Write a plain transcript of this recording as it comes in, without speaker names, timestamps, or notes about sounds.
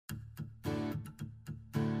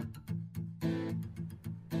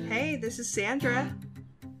Hey, this is Sandra.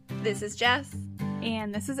 This is Jess.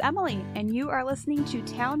 And this is Emily, and you are listening to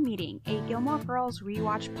Town Meeting, a Gilmore Girls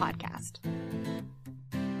rewatch podcast.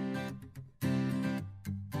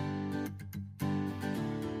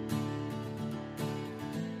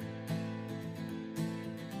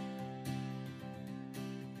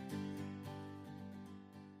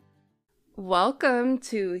 Welcome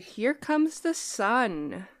to Here Comes the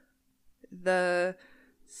Sun, the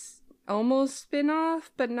almost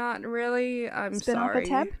spin-off, but not really. I'm Spin-off sorry.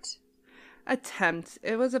 attempt?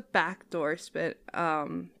 It was a backdoor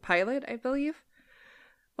pilot, I believe.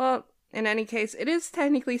 Well, in any case, it is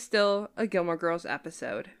technically still a Gilmore Girls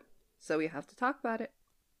episode, so we have to talk about it.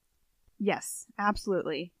 Yes,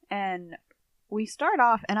 absolutely. And we start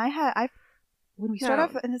off, and when we start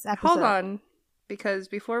off in this episode... Hold on, because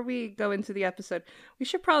before we go into the episode, we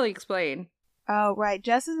should probably explain. Oh, right.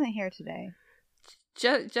 Jess isn't here today.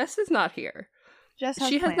 Jess is not here. Jess has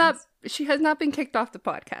She plans. has not been kicked off the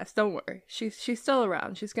podcast. Don't worry. She's still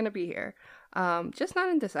around. She's gonna be here. Just not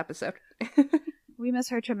in this episode. We miss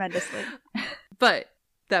her tremendously. But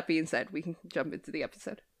that being said, we can jump into the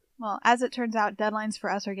episode. Well, as it turns out, deadlines for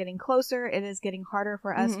us are getting closer. It is getting harder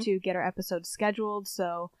for us to get our episodes scheduled.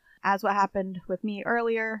 So, as what happened with me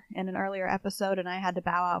earlier in an earlier episode, and I had to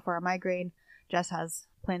bow out for a migraine, Jess has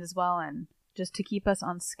plans as well, and just to keep us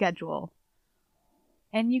on schedule.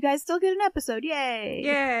 And you guys still get an episode. Yay!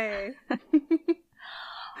 Yay!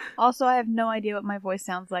 Also, I have no idea what my voice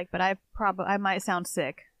sounds like, but I might sound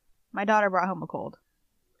sick. My daughter brought home a cold.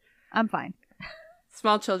 I'm fine.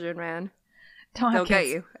 Small children, man. Don't have They'll kids.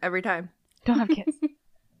 get you every time. Don't have kids.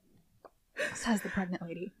 Says the pregnant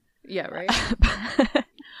lady. Yeah, right?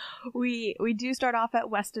 We do start off at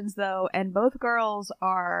Weston's, though, and both girls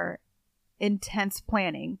are intense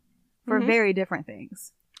planning for very different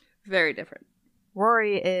things. Very different.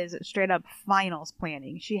 Rory is straight up finals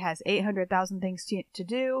planning. She has 800,000 things to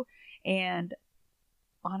do, and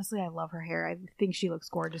honestly, I love her hair. I think she looks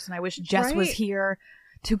gorgeous, and I wish Jess was here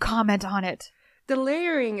to comment on it. The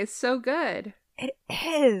layering is so good. It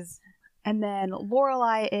is. And then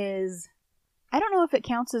Lorelai is... I don't know if it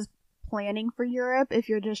counts as planning for Europe if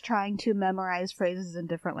you're just trying to memorize phrases in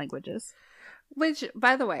different languages. Which,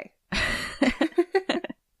 by the way...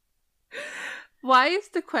 Why is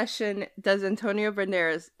the question, does Antonio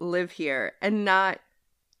Banderas live here, and not,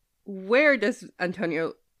 where does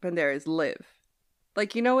Antonio Banderas live?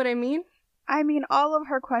 Like, you know what I mean? I mean, all of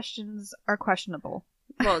her questions are questionable.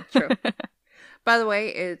 Well, true. By the way,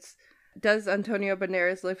 it's, does Antonio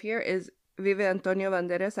Banderas live here? Is Vive Antonio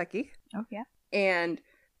Banderas aquí? Oh, yeah. And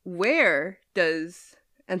where does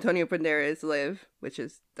Antonio Banderas live, which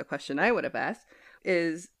is the question I would have asked,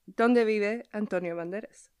 is ¿Dónde vive Antonio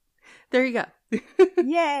Banderas? There you go.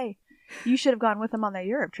 Yay! You should have gone with them on their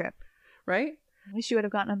Europe trip. Right? At least you would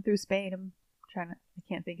have gotten them through Spain. I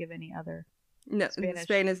can't think of any other. No, Spanish.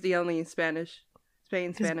 Spain is the only Spanish.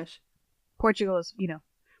 Spanish. Portugal is,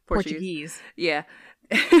 Portuguese. Yeah.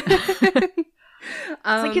 It's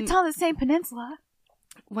like it's on the same peninsula.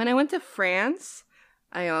 When I went to France,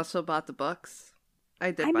 I also bought the books.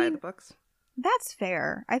 I buy the books. That's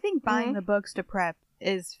fair. I think buying the books to prep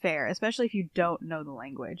is fair, especially if you don't know the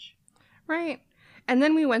language. Right. And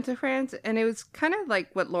then we went to France, and it was kind of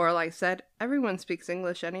like what Lorelai said. Everyone speaks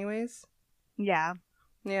English anyways. Yeah.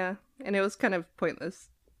 Yeah. And it was kind of pointless.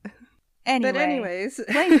 Anyway. But anyways.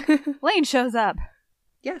 Lane shows up.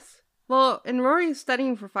 Yes. Well, and Rory's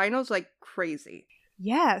studying for finals like crazy.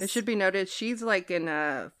 Yes. It should be noted, she's like in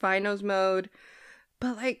finals mode.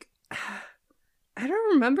 But like, I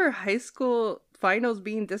don't remember high school finals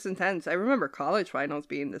being this intense. I remember college finals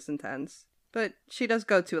being this intense. But she does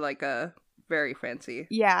go to like a very fancy.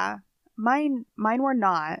 Yeah. Mine were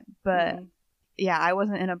not, but yeah, I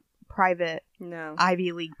wasn't in a private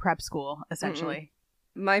Ivy League prep school, essentially.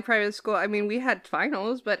 My private school, I mean, we had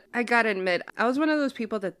finals, but I gotta admit, I was one of those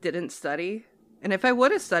people that didn't study. And if I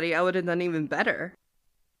would have studied, I would have done even better.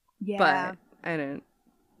 Yeah. But I didn't.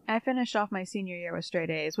 I finished off my senior year with straight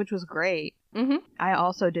A's, which was great. Mm-hmm. I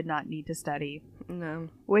also did not need to study. No.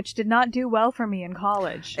 Which did not do well for me in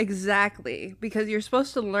college. Exactly. Because you're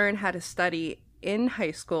supposed to learn how to study in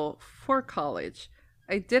high school for college.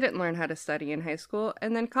 I didn't learn how to study in high school,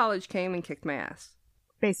 and then college came and kicked my ass.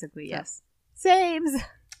 Basically, yes. Sames!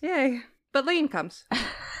 Yay. But Lane comes.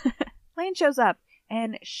 Lane shows up,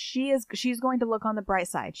 and she's going to look on the bright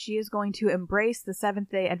side. She is going to embrace the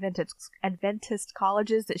Seventh-day Adventist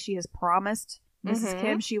colleges that she has promised Mrs.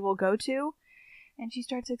 Kim she will go to. And she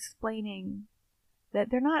starts explaining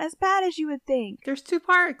that they're not as bad as you would think. There's 2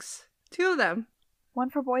 parks. 2 of them.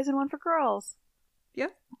 One for boys and one for girls.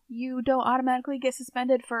 Yep. You don't automatically get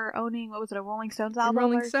suspended for owning, what was it, a Rolling Stones album?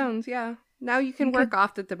 Rolling Stones, yeah. Now you can work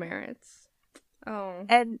off the demerits. Oh,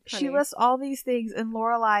 and she honey. lists all these things, and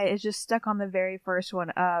Lorelai is just stuck on the very first one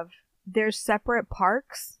of there's separate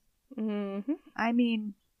parks. Mm-hmm. I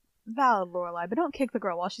mean, valid Lorelai, but don't kick the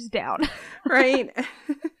girl while she's down. Right?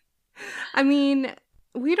 I mean,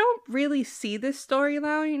 we don't really see this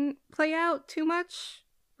storyline play out too much,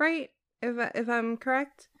 right? If I'm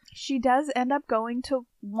correct. She does end up going to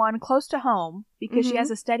one close to home because she Mhm.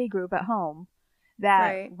 has a study group at home that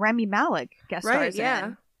Right. Remy Malek guest Right, stars yeah.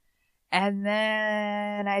 in. And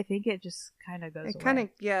then I think it just kind of goes It away. kind of,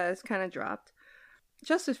 yeah, it's kind of dropped.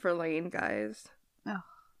 Justice for Lane, guys. Oh.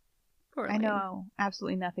 Poor I Lane. know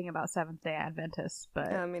absolutely nothing about Seventh-day Adventists,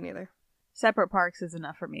 but Me neither. separate parks is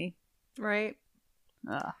enough for me. Right?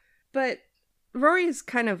 Ugh. But Rory's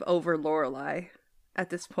kind of over Lorelai at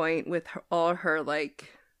this point with all her,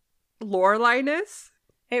 like, Lorelai-ness.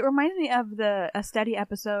 It reminds me of a study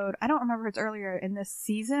episode. I don't remember if it's earlier in this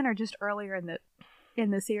season or just earlier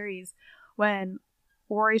in the series when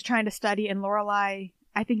Rory's trying to study and Lorelai,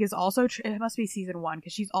 I think, is also it must be season 1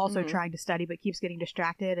 because she's also Mhm. trying to study but keeps getting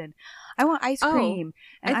distracted and I want ice Oh, cream.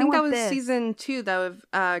 And I think that want was this. season 2,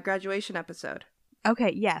 that graduation episode.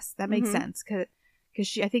 Okay, yes, that makes Mhm. sense because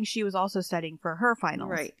I think she was also studying for her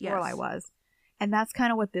finals. Right, yes. Lorelai was, and that's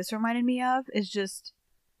kind of what this reminded me of. Is just,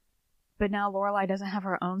 but now Lorelai doesn't have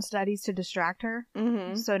her own studies to distract her,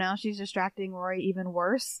 Mm-hmm. so now she's distracting Rory even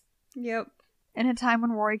worse. Yep. In a time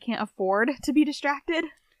when Rory can't afford to be distracted.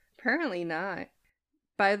 Apparently not.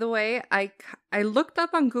 By the way, I looked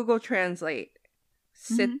up on Google Translate.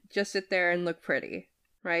 Just sit there and look pretty,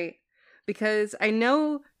 right? Because I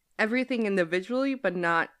know everything individually, but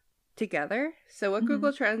not together. So what Mhm.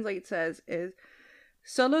 Google Translate says is,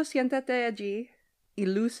 solo siéntate allí y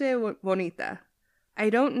luce bonita. I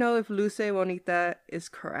don't know if luce bonita is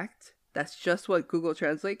correct. That's just what Google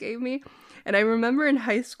Translate gave me. And I remember in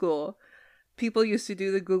high school, people used to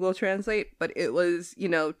do the Google Translate, but it was,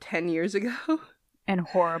 10 years ago. And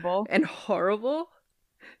horrible. And horrible.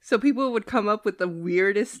 So people would come up with the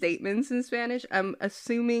weirdest statements in Spanish. I'm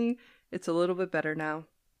assuming it's a little bit better now.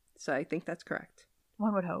 So I think that's correct.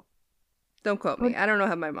 One would hope. Don't quote me. I don't know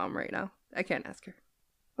how my mom right now. I can't ask her.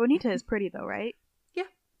 Bonita is pretty though, right? Yeah.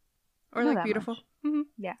 Or I know like that beautiful. much. Mm-hmm.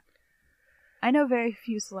 Yeah. I know very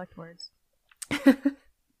few select words.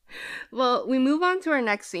 Well, we move on to our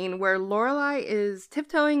next scene where Lorelai is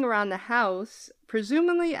tiptoeing around the house,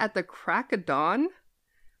 presumably at the crack of dawn.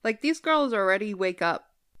 Like, these girls already wake up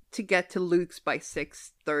to get to Luke's by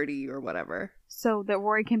 6:30 or whatever. So that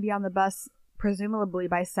Rory can be on the bus presumably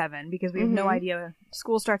by 7 because we have no Mhm. idea.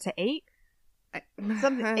 School starts at 8?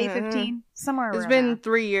 Something 8:15? Somewhere It's around been there.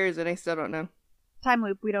 3 years and I still don't know. Time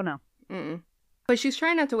loop, we don't know. Mm-mm. But she's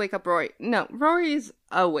trying not to wake up Rory. No, Rory's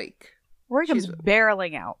awake. Rory comes She's-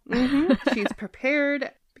 barreling out. Mm-hmm. She's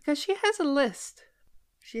prepared because she has a list.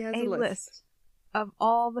 She has a A list of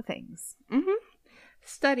all the things. Mm-hmm.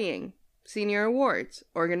 Studying, senior awards,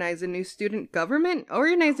 organize a new student government,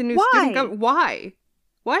 organize a new Why? student government. Why?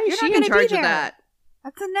 Why is You're she not in gonna be charge of there. that?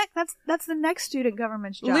 That's the next student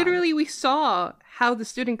government's job. Literally, we saw how the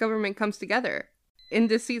student government comes together in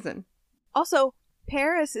this season. Also,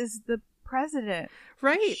 Paris is the president.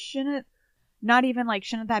 Right. Shouldn't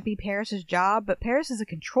that be Paris's job? But Paris is a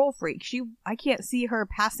control freak. I can't see her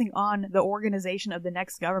passing on the organization of the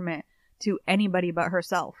next government to anybody but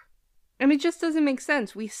herself. And it just doesn't make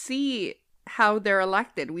sense. We see how they're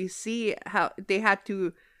elected. We see how they had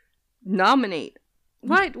to nominate.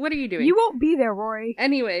 What? What are you doing? You won't be there, Rory.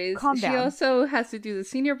 Anyways, Calm she down. also has to do the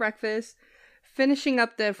senior breakfast, finishing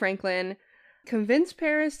up the Franklin, convince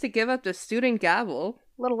Paris to give up the student gavel,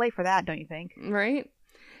 A little late for that, don't you think? right?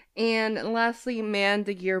 And lastly, man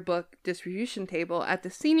the yearbook distribution table at the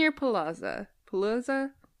senior palazza.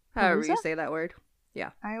 Palooza? However you Palooza? say that word.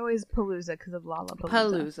 I always palooza because of Lollapalooza.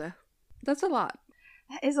 Palooza. That's a lot.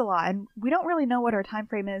 That is a lot, and we don't really know what her time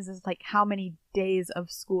frame is. Like how many days of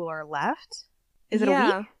school are left? Is it a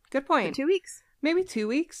week? Good Or point. 2 weeks? Maybe 2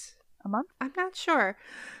 weeks? A month? I'm not sure.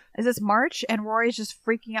 Is this March and Rory's just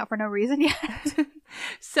freaking out for no reason yet?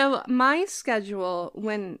 So my schedule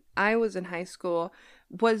when I was in high school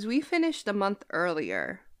was we finished a month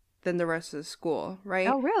earlier than the rest of the school, right?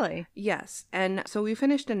 Oh, really? Yes. And so we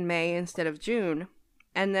finished in May instead of June.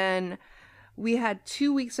 And then we had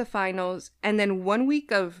 2 weeks of finals and then 1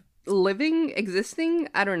 week of existing.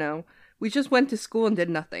 I don't know. We just went to school and did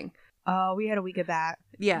nothing. Oh, we had a week of that.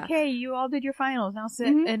 Yeah. Okay, you all did your finals. Now sit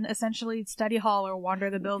Mhm. in essentially study hall or wander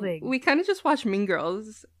the building. We kind of just watched Mean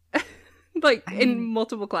Girls, like I in mean-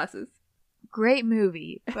 multiple classes. Great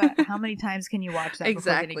movie, but how many times can you watch that before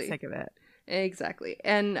Exactly. getting sick of it? Exactly.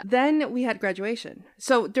 And then we had graduation.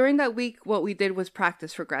 So during that week, what we did was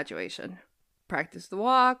practice for graduation. Practice the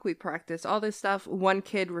walk, we practiced all this stuff. One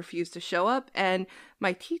kid refused to show up, and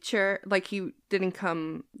my teacher, like,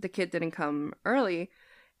 the kid didn't come early,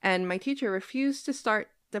 and my teacher refused to start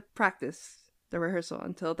the rehearsal,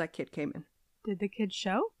 until that kid came in. Did the kid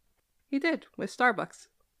show? He did, with Starbucks.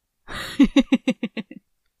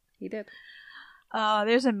 He did. Oh,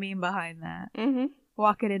 there's a meme behind that. Mm-hmm.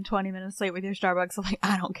 Walking in 20 minutes late with your Starbucks, I'm like,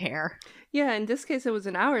 I don't care. Yeah, in this case, it was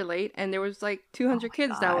an hour late, and there was like 200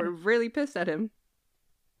 kids that were really pissed at him.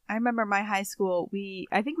 I remember my high school,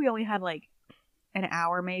 I think we only had like an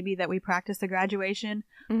hour maybe that we practiced the graduation.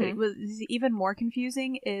 Mm-hmm. But it was even more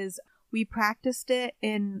confusing is we practiced it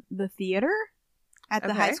in the theater at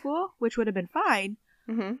the high school, which would have been fine.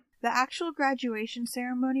 Mm-hmm. The actual graduation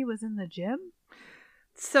ceremony was in the gym.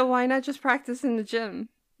 So why not just practice in the gym?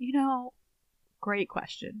 You know, great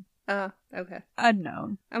question. Okay.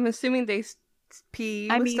 Unknown. I'm assuming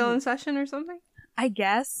PE was still in session or something? I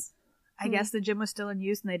guess the gym was still in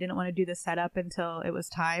use and they didn't want to do the setup until it was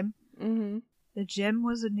time. Mm-hmm. The gym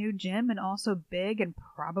was a new gym and also big and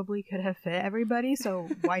probably could have fit everybody, so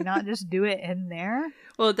why not just do it in there?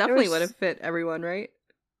 Well, it definitely would have fit everyone, right?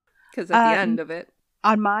 Because at the end of it.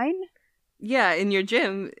 On mine? Yeah, in your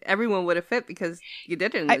gym, everyone would have fit because you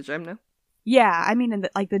did it in the gym, no? Yeah, I mean in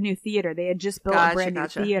the new theater. They had just built a brand new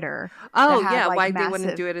theater. Oh, yeah, why they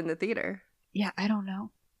wouldn't do it in the theater? Yeah, I don't know.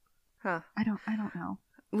 Huh. I don't know.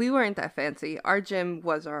 We weren't that fancy. Our gym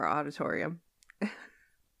was our auditorium.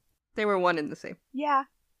 They were one and the same. Yeah,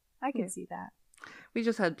 I can see that. We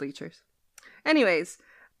just had bleachers. Anyways,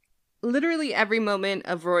 literally every moment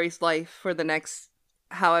of Rory's life for the next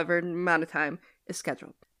however amount of time is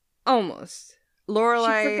scheduled. Almost.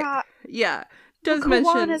 Lorelai, she forgot. Yeah, does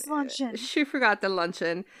mention luncheon. She forgot the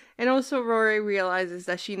luncheon, and also Rory realizes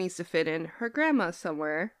that she needs to fit in her grandma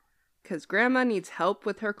somewhere because grandma needs help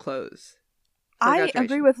with her clothes. I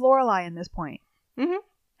agree with Lorelai in this point. Mm-hmm.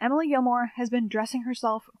 Emily Gilmore has been dressing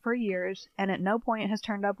herself for years, and at no point has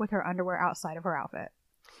turned up with her underwear outside of her outfit.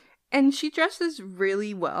 And she dresses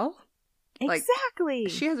really well. Exactly.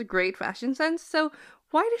 She has a great fashion sense, so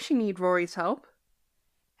why does she need Rory's help?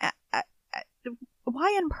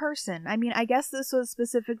 Why in person? I mean, I guess this was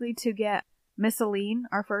specifically to get Miss Aline,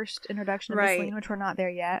 our first introduction to Miss Aline, which we're not there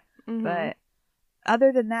yet. Mm-hmm. But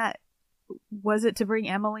other than that, was it to bring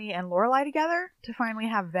Emily and Lorelai together? To finally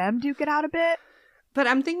have them duke it out a bit? But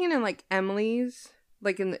I'm thinking in like Emily's,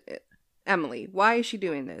 like Emily, why is she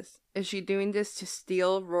doing this? Is she doing this to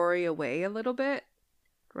steal Rory away a little bit?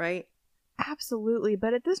 Right? Absolutely.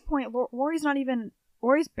 But at this point, Rory's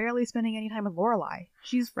barely spending any time with Lorelai.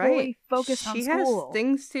 She's fully focused on school. She has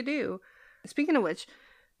things to do. Speaking of which,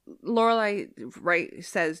 Lorelai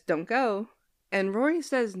says don't go, and Rory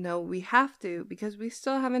says no, we have to because we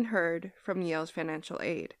still haven't heard from Yale's financial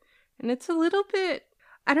aid, and it's a little bit.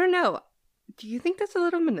 I don't know. Do you think that's a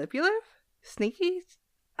little manipulative, sneaky?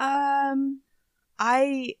 I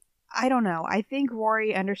don't know. I think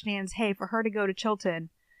Rory understands. Hey, for her to go to Chilton,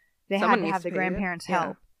 they had to have the grandparents'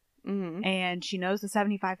 help. Mm-hmm. And she knows the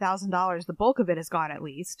 $75,000, the bulk of it is gone at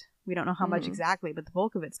least. We don't know how much exactly, but the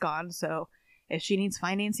bulk of it's gone. So if she needs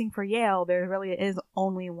financing for Yale, there really is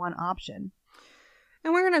only one option.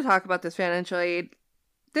 And we're going to talk about this financial aid.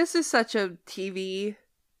 This is such a TV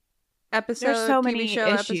episode, There's so TV many show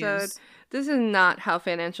issues. episode. This is not how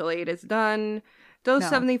financial aid is done. Those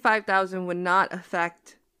 $75,000 would not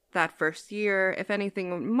affect that first year. If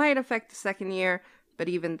anything, it might affect the second year, but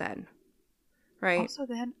even then. Right. Also,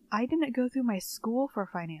 then, I didn't go through my school for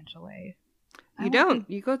financial aid. You don't.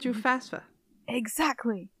 You go through FAFSA.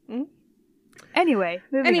 Exactly. Mm-hmm. Anyway,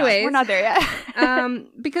 moving on. We're not there yet.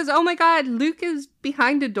 Because, oh my god, Luke is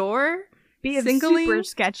behind a door. Being super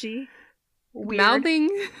sketchy. Weird. Mouthing.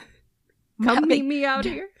 Come meet me out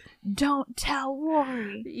here. Don't tell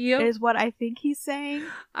Rory. Yep. Is what I think he's saying.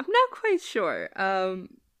 I'm not quite sure.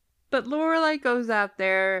 But Lorelai goes out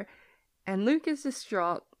there, and Luke is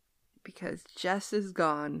distraught. Because Jess is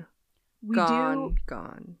gone. Gone.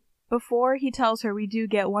 Before he tells her, we do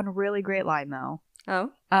get one really great line, though.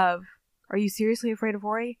 Oh? Are you seriously afraid of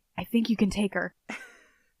Rory? I think you can take her.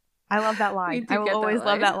 I love that line. I will always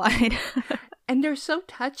love that line. And they're so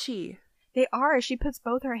touchy. They are. She puts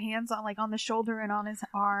both her hands on the shoulder and on his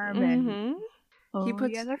arm. And you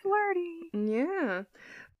guys are flirty. Yeah.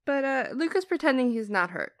 But Luke is pretending he's not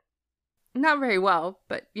hurt. Not very well,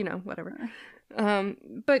 but, whatever.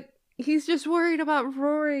 But he's just worried about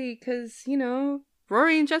Rory because,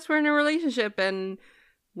 Rory and Jess were in a relationship and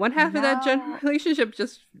one half of that relationship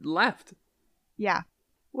just left. Yeah.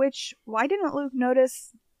 Which, why didn't Luke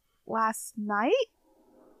notice last night?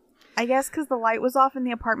 I guess because the light was off in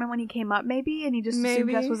the apartment when he came up, maybe, and he just assumed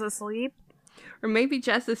Maybe. Jess was asleep. Or maybe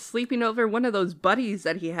Jess is sleeping over one of those buddies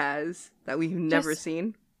that he has that we've never Just-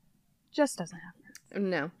 seen. Just doesn't happen.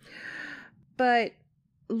 No. But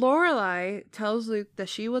Lorelai tells Luke that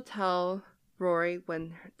she will tell Rory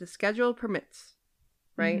when the schedule permits.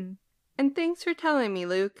 Right? Mhm. And thanks for telling me,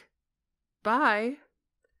 Luke. Bye.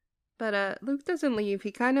 But Luke doesn't leave.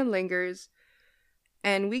 He kind of lingers.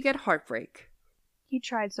 And we get heartbreak. He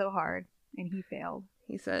tried so hard, and he failed.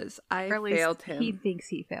 He says, I Or at least failed him. he thinks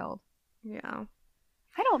he failed. Yeah.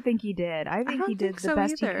 I don't think he did. I think don't he did think the so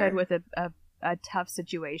best either. he could with a tough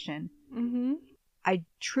situation. Mm-hmm. I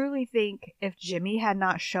truly think if Jimmy had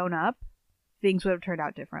not shown up, things would have turned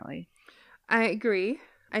out differently. I agree.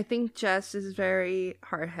 I think Jess is very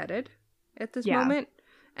hard-headed at this Yeah. moment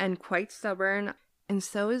and quite stubborn. And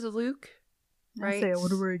so is Luke. Right? I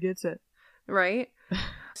wonder where he gets it. Right?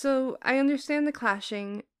 So I understand the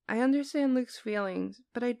clashing. I understand Luke's feelings,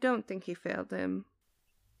 but I don't think he failed him.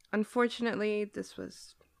 Unfortunately, it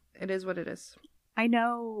is what it is. I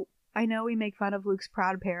know we make fun of Luke's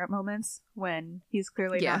proud parent moments when he's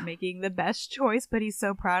clearly Yeah. not making the best choice, but he's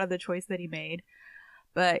so proud of the choice that he made.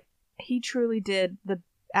 But he truly did the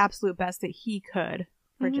absolute best that he could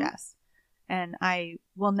for Mhm. Jess. And I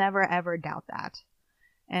will never ever doubt that.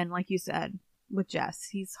 And like you said, with Jess,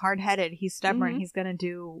 he's hard-headed, he's stubborn, Mhm. he's going to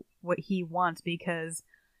do what he wants because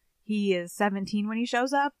he is 17 when he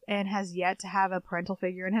shows up and has yet to have a parental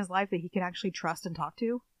figure in his life that he can actually trust and talk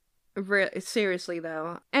to. Seriously,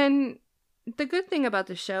 though. And the good thing about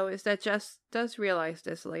the show is that Jess does realize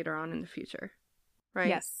this later on in the future. Right?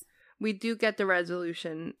 Yes. We do get the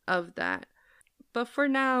resolution of that. But for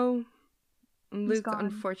now, Luke, gone.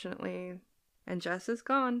 unfortunately, and Jess is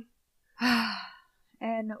gone.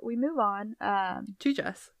 And we move on To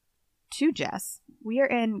Jess. to Jess. We are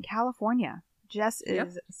in California. Jess Yep.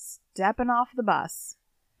 is stepping off the bus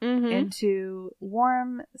Mm-hmm. into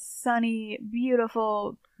warm, sunny,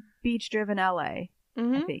 beautiful, beach-driven LA. I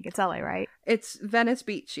Mm-hmm. think it's LA, right? It's Venice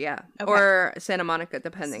Beach, yeah. Okay. Or Santa Monica,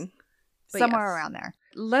 depending. But Somewhere yes. around there.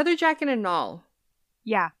 Leather jacket and all.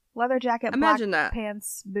 Yeah, leather jacket, Imagine black that.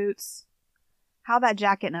 pants, boots. How that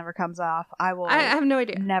jacket never comes off, I will I have no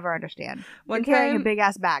idea. never understand. One You're carrying time- a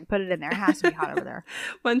big-ass bag. Put it in there. It has to be hot over there.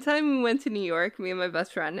 One time we went to New York, me and my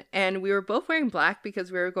best friend, and we were both wearing black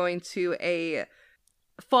because we were going to a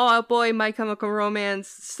Fall Out Boy, My Chemical Romance,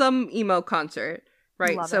 some emo concert,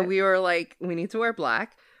 right? Love So it. we were like, we need to wear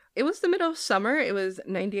black. It was the middle of summer. It was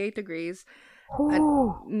 98 degrees,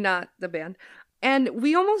 Ooh. not the band. And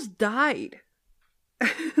we almost died.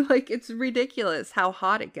 Like, it's ridiculous how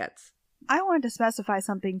hot it gets. I wanted to specify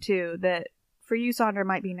something too that for you, Sandra,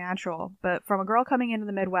 might be natural, but from a girl coming into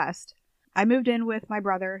the Midwest, I moved in with my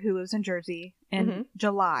brother who lives in Jersey in Mhm.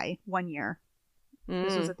 July one year.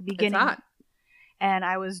 This was at the It's beginning, hot. and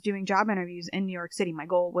I was doing job interviews in New York City. My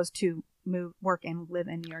goal was to move, work, and live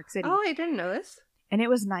in New York City, Oh, I didn't know this. and it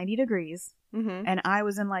was 90 degrees, Mm-hmm. and I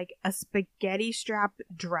was in like a spaghetti strap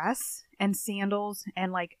dress and sandals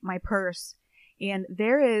and like my purse, and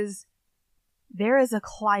there is a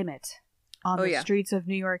climate on Oh, the yeah. streets of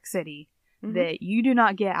New York City Mhm. that you do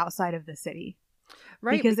not get outside of the city.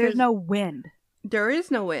 Right, because there's no wind. There is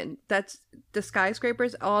no wind. That's the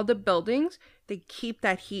skyscrapers, all the buildings, they keep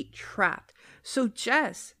that heat trapped. So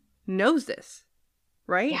Jess knows this,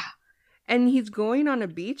 right? Yeah. And he's going on a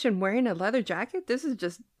beach and wearing a leather jacket. This is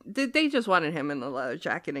just, they just wanted him in a leather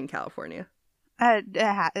jacket in California. It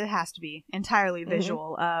has to be entirely Mhm.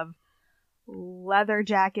 visual of leather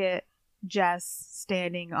jacket, Jess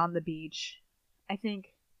standing on the beach. I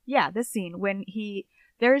think, yeah, this scene when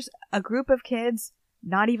there's a group of kids,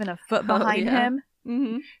 not even a foot Oh, behind yeah. him,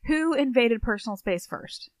 Mm-hmm. who invaded personal space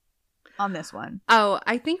first on this one. Oh,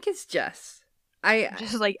 I think it's Jess.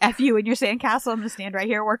 Just like, F you in your sandcastle, I'm gonna stand right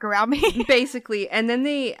here, work around me. Basically, and then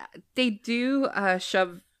they do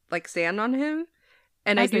shove like sand on him.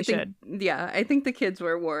 And As I do they think, yeah, I think the kids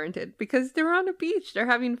were warranted because they're on a beach, they're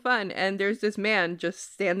having fun, and there's this man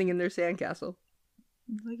just standing in their sandcastle.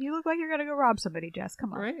 Like, you look like you're gonna go rob somebody, Jess.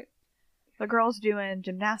 Come on. Right? The girl's doing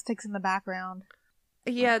gymnastics in the background.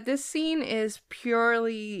 Yeah, this scene is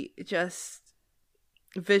purely just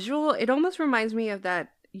visual. It almost reminds me of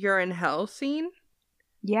that You're in Hell scene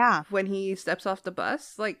Yeah. when he steps off the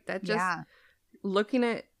bus. Like, that just Yeah. looking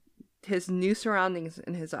at his new surroundings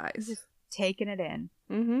in his eyes. Just taking it in.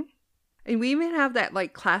 Mm-hmm. And we even have that,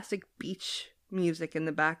 like, classic beach music in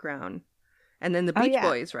the background. And then the Oh, Beach yeah.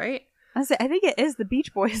 Boys, right? I think it is the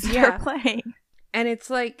Beach Boys that Yeah. are playing. And it's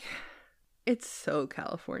like, it's so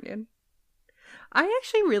Californian. I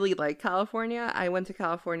actually really like California. I went to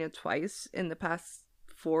California twice in the past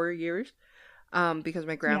 4 years. because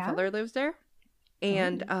my grandfather lives there.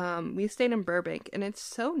 And we stayed in Burbank, and it's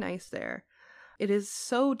so nice there. It is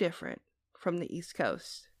so different from the East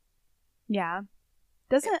Coast. Yeah.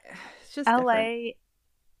 Doesn't It's just LA, different.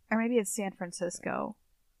 or maybe it's San Francisco.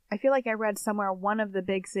 I feel like I read somewhere one of the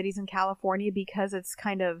big cities in California, because it's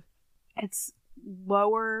it's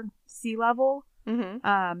lower sea level,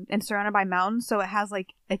 and surrounded by mountains, so it has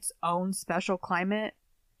like its own special climate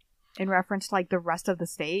in reference to like the rest of the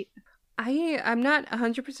state. I'm not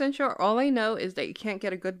 100% sure. All I know is that you can't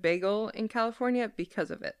get a good bagel in California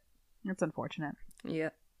because of it. It's unfortunate. Yeah.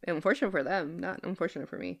 Unfortunate for them, not unfortunate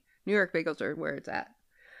for me. New York bagels are where it's at.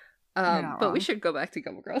 You're not But wrong. we should go back to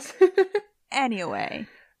Gilmore Girls. Anyway.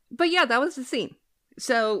 But yeah, that was the scene.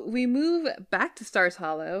 So we move back to Stars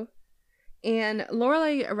Hollow, and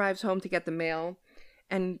Lorelai arrives home to get the mail,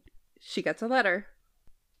 and she gets a letter.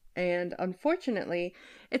 And unfortunately,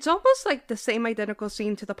 it's almost like the same identical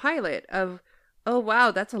scene to the pilot of, oh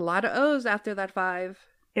wow, that's a lot of O's after that 5.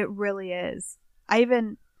 It really is.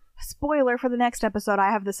 Spoiler for the next episode,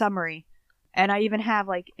 I have the summary. And I even have,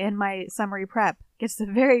 like, in my summary prep, gets the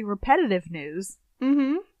very repetitive news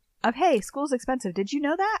of, hey, school's expensive. Did you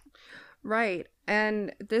know that? Right.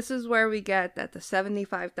 And this is where we get that the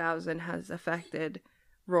 $75,000 has affected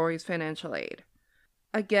Rory's financial aid.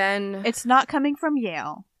 Again, It's not coming from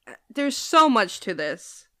Yale. there's so much to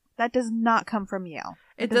this. That does not come from Yale.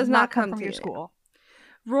 It does not come from to your Yale. school.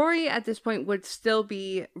 Rory at this point would still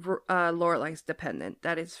be Lorelai's dependent.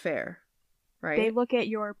 That is fair, right? They look at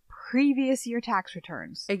your previous year tax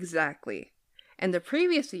returns. Exactly. And the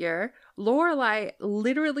previous year, Lorelai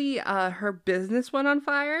literally her business went on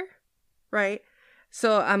fire, right?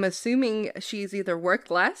 So I'm assuming she's either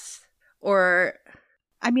worked less or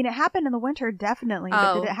I mean, it happened in the winter, definitely.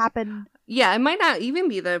 But did it happen? yeah, it might not even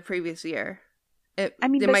be the previous year. It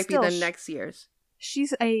but might still, be the next year's.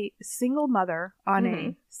 She's a single mother on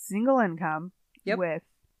a single income with,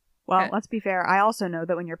 well, let's be fair. I also know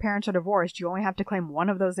that when your parents are divorced, you only have to claim one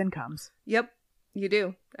of those incomes. Yep, you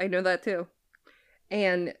do. I know that too.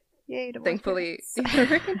 And Yay, divorce thankfully,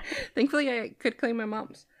 thankfully I could claim my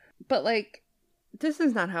mom's. But like, this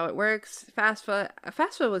is not how it works.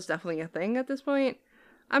 FAFSA was definitely a thing at this point.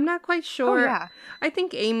 I'm not quite sure. Oh, yeah. I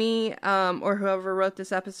think Amy, or whoever wrote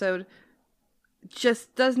this episode,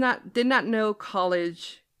 just did not know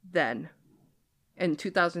college then, in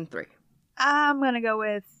 2003. I'm gonna go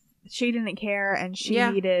with she didn't care, and she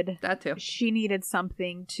needed that too. She needed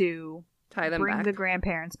something to tie them bring back. the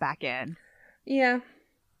grandparents back in. Yeah,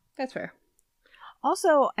 that's fair.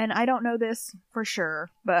 Also, and I don't know this for sure,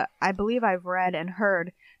 but I believe I've read and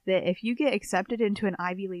heard that if you get accepted into an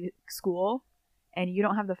Ivy League school and you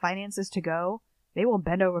don't have the finances to go, they will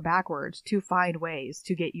bend over backwards to find ways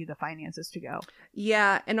to get you the finances to go.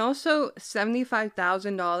 Yeah, and also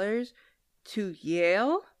 $75,000 to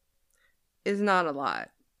Yale is not a lot.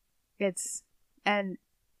 And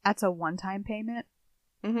that's a one-time payment.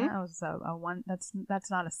 Mm-hmm. That was a one. That's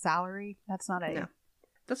not a salary. That's not a. No.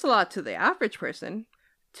 That's a lot to the average person.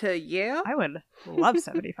 To Yale, I would love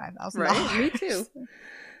 $75,000. right? Me too.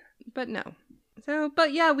 But no. So,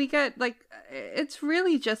 but yeah, we get like it's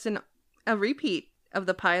really just a repeat of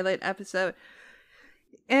the pilot episode,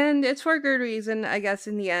 and it's for a good reason, I guess.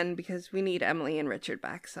 In the end, because we need Emily and Richard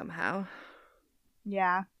back somehow.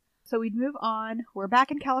 Yeah. So we'd move on. We're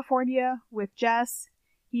back in California with Jess.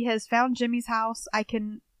 He has found Jimmy's house. I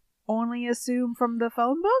can only assume from the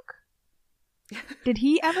phone book. Did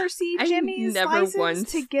he ever see Jimmy's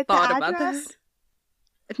license to get the address?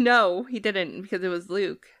 No, he didn't, because it was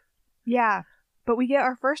Luke. Yeah, but we get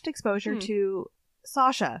our first exposure to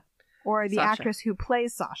Sasha, or the actress who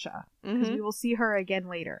plays Sasha, because we will see her again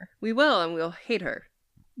later. We will, and we'll hate her.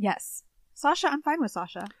 Yes. Sasha, I'm fine with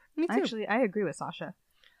Sasha. Me too. Actually, I agree with Sasha.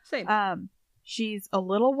 Same. She's a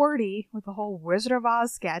little wordy with the whole Wizard of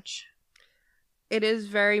Oz sketch. It is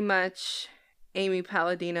very much Amy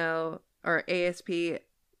Palladino, or ASP,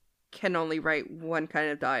 can only write one kind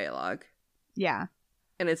of dialogue. Yeah.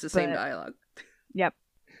 And it's the same dialogue. Yep.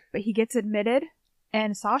 But he gets admitted,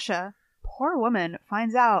 and Sasha, poor woman,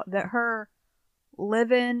 finds out that her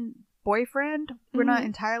live-in boyfriend, we're not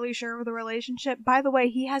entirely sure of the relationship. By the way,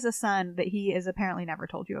 he has a son that he is apparently never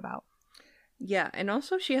told you about. Yeah, and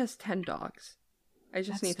also she has 10 dogs. I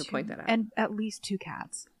just need to point that out. And at least 2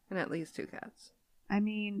 cats. And at least 2 cats. I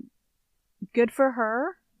mean, good for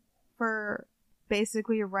her for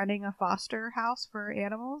basically running a foster house for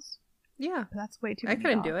animals. Yeah. But that's way too I many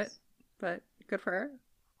couldn't dogs. do it, but good for her.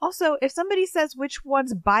 Also, if somebody says which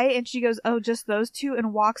ones bite and she goes, oh, just those 2,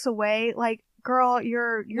 and walks away, like, girl,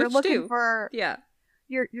 you're Which looking 2? for... Yeah.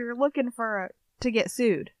 You're looking for to get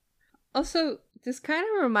sued. Also, this kind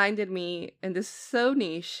of reminded me, and this is so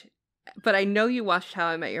niche, but I know you watched How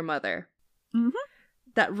I Met Your Mother. Mm-hmm.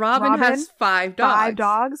 That Robin has 5 dogs. 5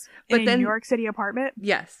 dogs but in then, a New York City apartment?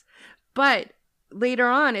 Yes. But later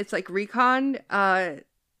on, it's like recon.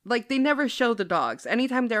 Like, they never show the dogs.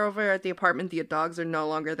 Anytime they're over at the apartment, the dogs are no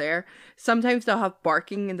longer there. Sometimes they'll have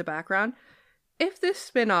barking in the background. If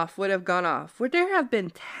this spinoff would have gone off, would there have been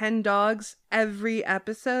 10 dogs every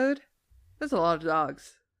episode? That's a lot of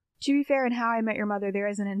dogs. To be fair, in How I Met Your Mother, there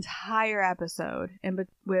is an entire episode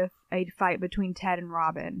with a fight between Ted and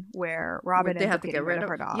Robin, where Robin ends up getting rid of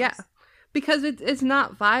her dogs. Yeah, because it's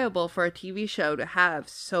not viable for a TV show to have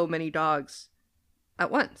so many dogs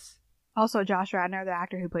at once. Also, Josh Radnor, the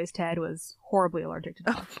actor who plays Ted, was horribly allergic to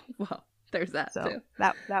dogs. Oh, well, there's that so too.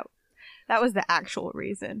 That was the actual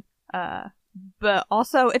reason. But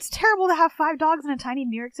also, it's terrible to have 5 dogs in a tiny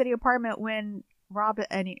New York City apartment when Robin...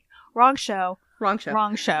 Wrong show. Wrong show.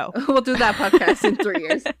 Wrong show. We'll do that podcast in 3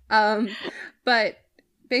 years. But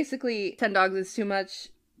basically, 10 dogs is too much.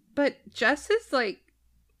 But Jess is like,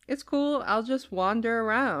 it's cool. I'll just wander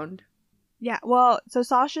around. Yeah, well, so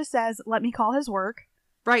Sasha says, let me call his work.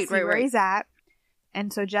 Right. Where he's at.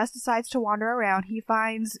 And so Jess decides to wander around. He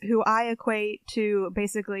finds who I equate to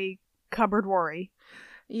basically Cupboard Rory.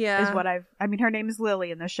 Yeah. Is what I mean, her name is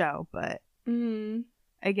Lily in the show, but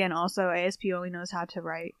again, also ASP only knows how to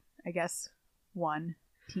write, I guess, one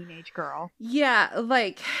teenage girl. Yeah,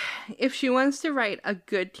 like, if she wants to write a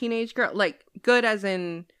good teenage girl, like, good as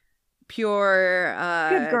in pure...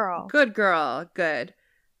 Good girl, good.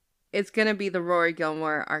 It's gonna be the Rory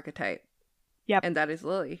Gilmore archetype. Yep. And that is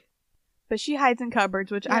Lily. But she hides in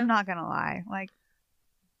cupboards, which I'm not gonna lie. Like,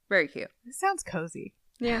 very cute. This sounds cozy.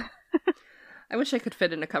 Yeah. I wish I could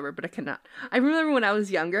fit in a cupboard, but I cannot. I remember when I was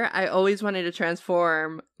younger, I always wanted to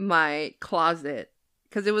transform my closet.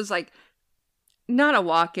 Because it was like, not a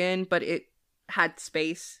walk-in, but it had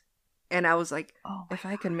space. And I was like, if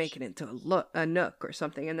I could make it into a nook or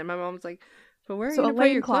something. And then my mom was like, but where are you going to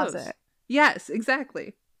put your clothes? Closet. Yes,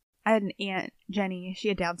 exactly. I had an aunt, Jenny. She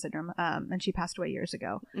had Down syndrome, and she passed away years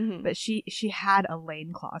ago. Mm-hmm. But she had a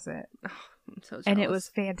Lane closet. Oh, I'm so jealous. And it was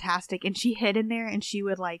fantastic. And she hid in there, and she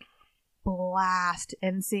would, like, blast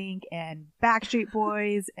NSYNC and Backstreet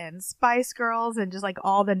Boys and Spice Girls and just, like,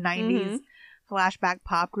 all the 90s flashback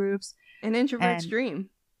pop groups. An introvert's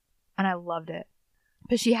dream. And I loved it.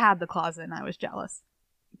 But she had the closet, and I was jealous.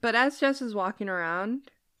 But as Jess is walking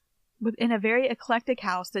around... in a very eclectic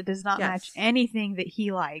house that does not match anything that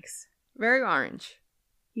he likes. Very orange.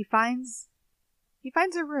 He finds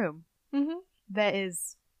a room that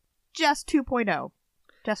is just 2.0.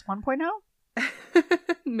 Just 1.0?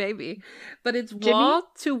 Maybe. But it's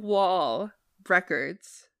wall-to-wall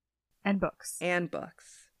records. And books.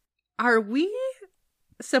 Are we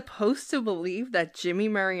supposed to believe that Jimmy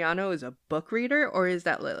Mariano is a book reader, or is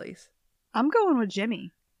that Lily's? I'm going with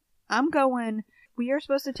Jimmy. We are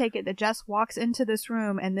supposed to take it that Jess walks into this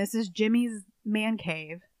room, and this is Jimmy's man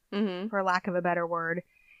cave, for lack of a better word,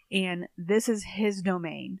 and this is his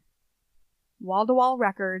domain. Wall-to-wall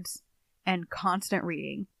records and constant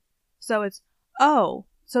reading. So it's,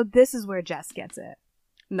 so this is where Jess gets it.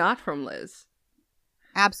 Not from Liz.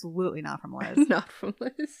 Absolutely not from Liz. Not from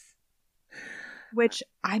Liz. Which,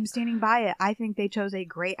 I'm standing by it. I think they chose a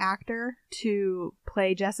great actor to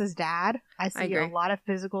play Jess's dad. I see a lot of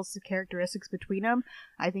physical characteristics between them.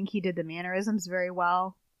 I think he did the mannerisms very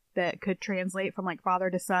well that could translate from, like, father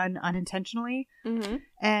to son unintentionally. Mm-hmm.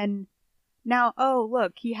 And now,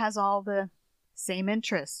 look, he has all the same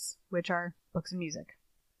interests, which are books and music.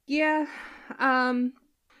 Yeah. How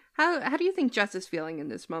do you think Jess is feeling in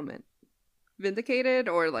this moment? Vindicated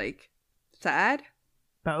or, like, sad?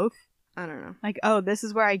 Both. I don't know. Like, this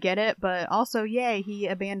is where I get it, but also, yay, he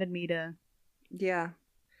abandoned me to... Yeah.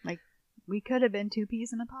 Like, we could have been 2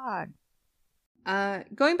 peas in a pod.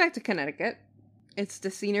 Going back to Connecticut, it's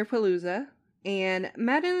the Senior Palooza, and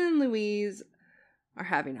Madeline and Louise are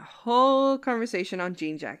having a whole conversation on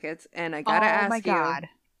jean jackets, and I gotta ask you... Oh my god.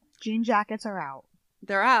 Jean jackets are out.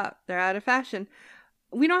 They're out. They're out of fashion.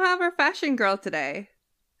 We don't have our fashion girl today,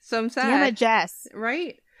 so I'm sad. Damn it, Jess.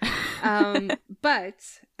 Right? But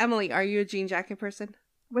Emily, are you a jean jacket person?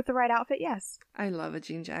 With the right outfit, yes. I love a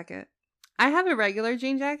jean jacket. I have a regular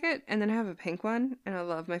jean jacket, and then I have a pink one, and I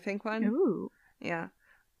love my pink one. Ooh. Yeah.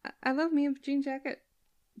 I love me a jean jacket.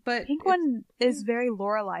 But pink one is very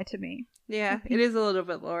Lorelai to me. Yeah, it is a little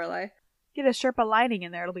bit Lorelai. Get a Sherpa lining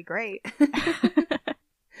in there, it'll be great.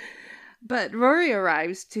 But Rory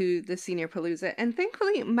arrives to the Senior Palooza, and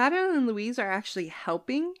thankfully, Madeline and Louise are actually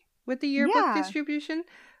helping with the yearbook distribution.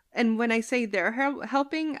 And when I say they're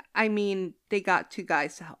helping, I mean they got 2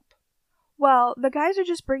 guys to help. Well, the guys are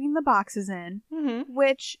just bringing the boxes in, Mm-hmm.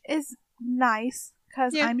 which is nice,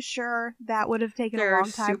 because Yeah. I'm sure that would have taken They're a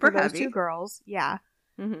long time super for those heavy. two girls. Yeah.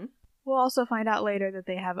 Mm-hmm. We'll also find out later that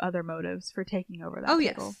they have other motives for taking over that Oh,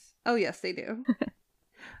 table. yes. Oh, yes, they do.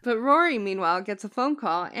 But Rory, meanwhile, gets a phone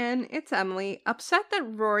call, and it's Emily, upset that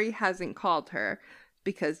Rory hasn't called her,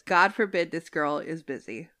 because God forbid this girl is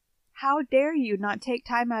busy. How dare you not take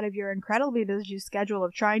time out of your incredibly busy schedule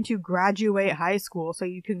of trying to graduate high school so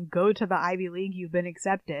you can go to the Ivy League you've been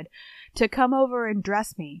accepted to come over and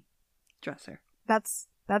dress me. Dresser. That's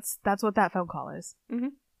what that phone call is. Mm-hmm.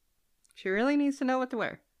 She really needs to know what to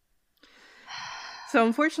wear. So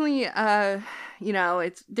unfortunately,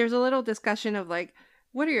 there's a little discussion of like,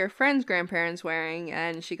 what are your friends' grandparents wearing?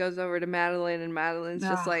 And she goes over to Madeline, and Madeline's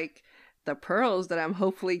just Ugh. like, the pearls that I'm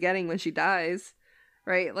hopefully getting when she dies.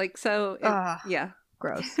 Right? Like, so, yeah.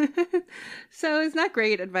 Gross. So it's not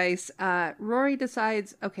great advice. Rory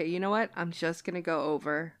decides, okay, you know what? I'm just going to go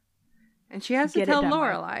over. And she has to Get it tell done with.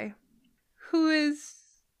 Lorelai, who is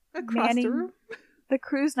across the Manning room. The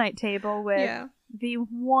cruise night table with Yeah. the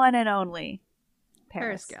one and only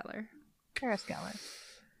Paris Geller. Paris Geller.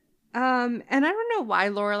 And I don't know why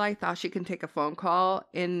Lorelai thought she can take a phone call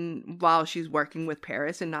while she's working with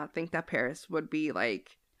Paris and not think that Paris would be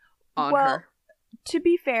like on her. To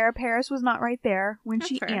be fair, Paris was not right there when That's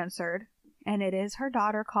she fair. answered, and it is her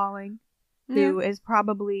daughter calling, who is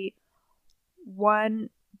probably one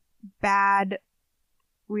bad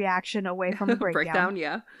reaction away from a breakdown.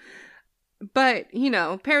 Yeah. But,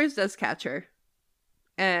 Paris does catch her.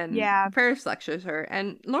 And Yeah. Paris lectures her.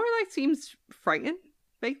 And Lorelai seems frightened,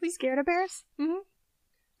 vaguely. Scared of Paris? Mm-hmm.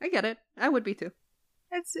 I get it. I would be too.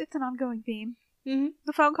 It's an ongoing theme. Mm-hmm.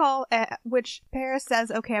 The phone call, which Paris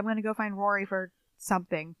says, okay, I'm going to go find Rory for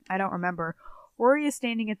something. I don't remember. Rory is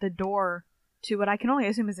standing at the door to what I can only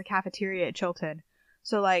assume is a cafeteria at Chilton.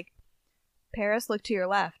 So, like, Paris, look to your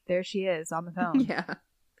left. There she is on the phone. Yeah.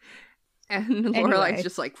 And Lorelai's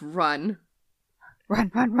just like, run.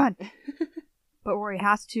 Run, run, run. But Rory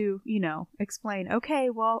has to, explain,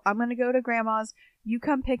 okay, well, I'm going to go to Grandma's. You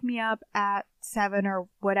come pick me up at 7 or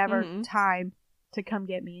whatever time to come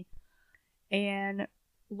get me. And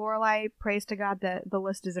Lorelai prays to God that the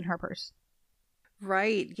list is in her purse.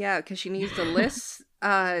 Right, yeah, because she needs the list.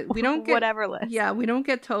 We don't get whatever list. Yeah, we don't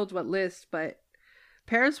get told what list, but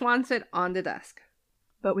Paris wants it on the desk.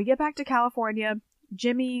 But we get back to California.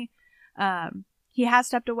 Jimmy, he has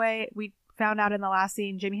stepped away. We found out in the last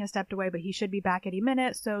scene Jimmy has stepped away, but he should be back any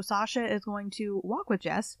minute. So Sasha is going to walk with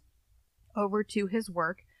Jess over to his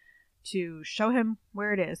work to show him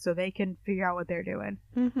where it is so they can figure out what they're doing.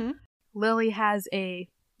 Mm-hmm. Lily has a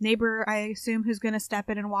neighbor, I assume, who's going to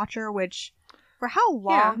step in and watch her, which for how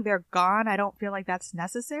long they're gone, I don't feel like that's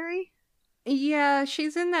necessary. Yeah,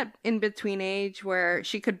 she's in that in-between age where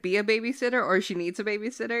she could be a babysitter or she needs a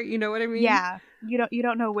babysitter. You know what I mean? Yeah. You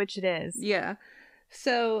don't know which it is. Yeah.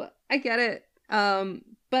 So I get it.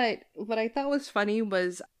 But what I thought was funny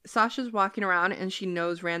was Sasha's walking around and she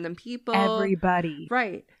knows random people. Everybody.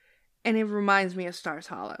 Right. And it reminds me of Stars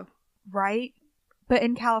Hollow. Right? But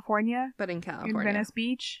in California? In Venice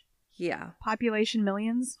Beach? Yeah. Population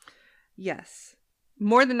millions? Yes.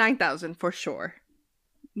 More than 9,000 for sure.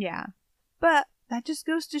 Yeah. But that just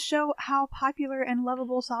goes to show how popular and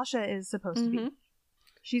lovable Sasha is supposed to be.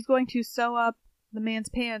 She's going to sew up the man's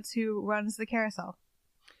pants who runs the carousel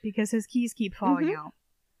because his keys keep falling out.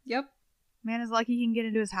 Yep. Man is lucky he can get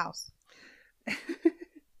into his house.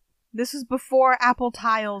 This is before Apple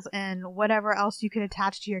tiles and whatever else you could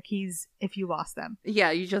attach to your keys if you lost them.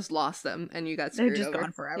 Yeah, you just lost them and you got screwed They're just over.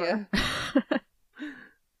 gone forever. Yeah.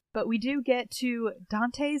 But we do get to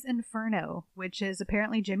Dante's Inferno, which is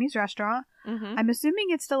apparently Jimmy's restaurant. Mm-hmm. I'm assuming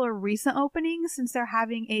it's still a recent opening since they're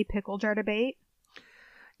having a pickle jar debate.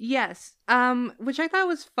 Yes. Which I thought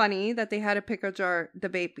was funny that they had a pickle jar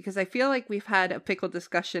debate because I feel like we've had a pickle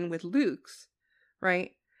discussion with Luke's,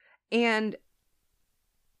 right? And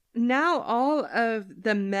now all of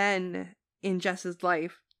the men in Jess's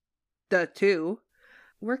life, the two,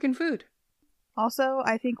 work in food. Also,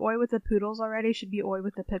 I think Oi with the Poodles already should be Oi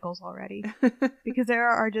with the Pickles already. Because there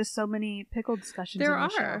are just so many pickle discussions in the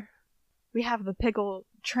show. We have the pickle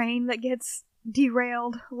train that gets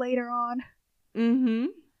derailed later on. Mm-hmm.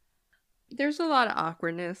 There's a lot of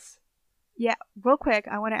awkwardness. Yeah, real quick,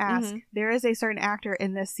 I want to ask. There is a certain actor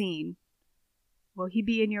in this scene. Will he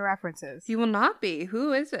be in your references? He will not be.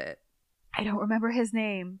 Who is it? I don't remember his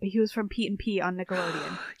name, but he was from Pete and Pete on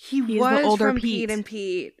Nickelodeon. He was was the older from Pete. Pete and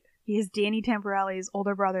Pete. He is Danny Tamborelli's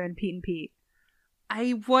older brother in Pete and Pete.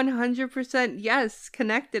 I 100% yes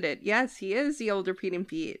connected it. Yes, he is the older Pete and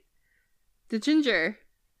Pete. The ginger.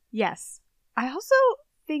 Yes. I also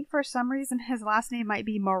think for some reason his last name might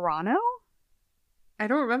be Morano. I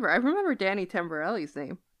don't remember. I remember Danny Tamborelli's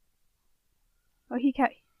name. Oh, he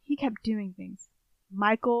kept doing things.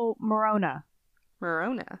 Michael Morona.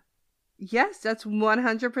 Morona. Yes, that's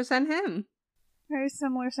 100% him. Very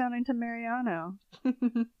similar sounding to Mariano.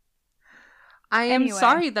 I am Anyway.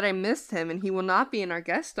 sorry that I missed him and he will not be in our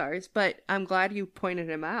guest stars, but I'm glad you pointed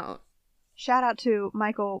him out. Shout out to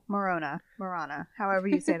Michael Morana, however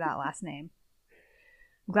you say that last name.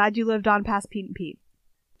 Glad you lived on past Pete and Pete.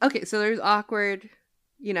 Okay, so there's awkward,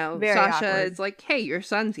 Very Sasha awkward. is like, hey, your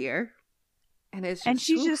son's here. And it's just, And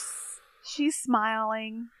she's oof. she's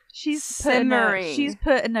smiling. She's Simmering.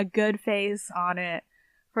 putting a good face on it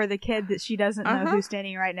for the kid that she doesn't know who's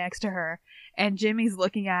standing right next to her. And Jimmy's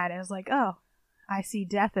looking at it and is like, oh, I see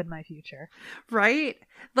death in my future. Right?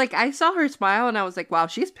 Like, I saw her smile and I was like, wow,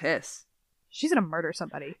 she's pissed. She's gonna murder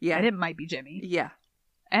somebody. Yeah. And it might be Jimmy. Yeah.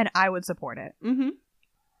 And I would support it. Mm-hmm.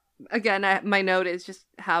 Again, my note is just,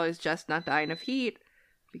 how is Jess not dying of heat?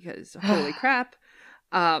 Because, holy crap.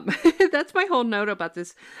 That's my whole note about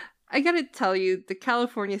this. I gotta tell you, the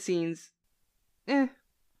California scenes, I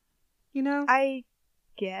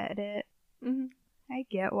get it. Mm-hmm. I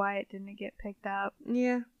get why it didn't get picked up.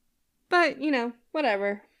 Yeah. But,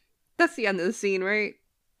 whatever. That's the end of the scene, right?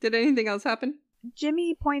 Did anything else happen?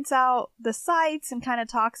 Jimmy points out the sights and kind of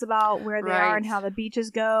talks about where they are and how the beaches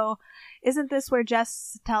go. Isn't this where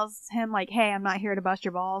Jess tells him, like, hey, I'm not here to bust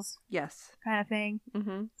your balls? Yes. Kind of thing.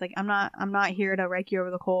 Mm-hmm. It's like, I'm not here to rake you over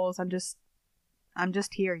the coals. I'm just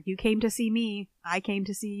here. You came to see me. I came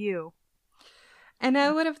to see you. And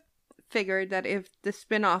I would have figured that if the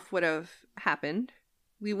spin-off would have happened,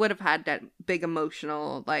 we would have had that big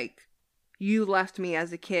emotional, like, you left me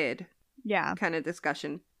as a kid kind of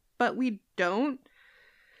discussion. But we don't.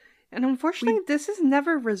 And unfortunately, this is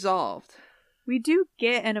never resolved. We do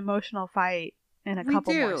get an emotional fight in a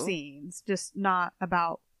couple more do. scenes, just not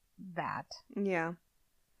about that. Yeah.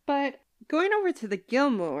 But going over to the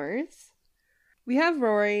Gilmores, we have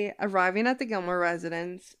Rory arriving at the Gilmore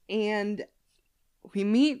residence, and we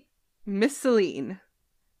meet Miss Celine,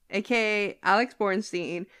 aka Alex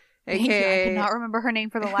Bornstein, Thank you. I aka cannot remember her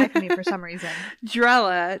name for the life of me for some reason.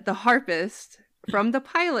 Drella, the harpist from the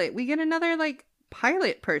pilot. We get another, like,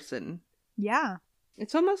 pilot person. Yeah.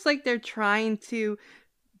 It's almost like they're trying to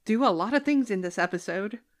do a lot of things in this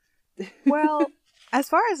episode. Well, as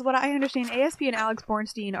far as what I understand, ASP and Alex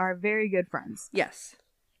Bornstein are very good friends. Yes.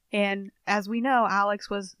 And as we know, Alex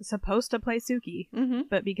was supposed to play Suki, Mm-hmm.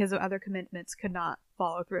 but because of other commitments could not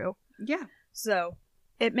follow through. Yeah. So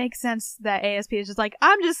it makes sense that ASP is just like,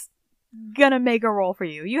 I'm just gonna make a role for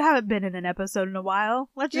you. You haven't been in an episode in a while.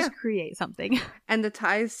 Let's just create something. And the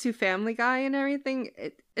ties to Family Guy and everything,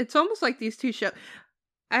 it's almost like these two shows.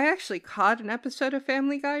 I actually caught an episode of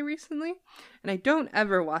Family Guy recently, and I don't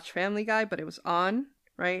ever watch Family Guy, but it was on,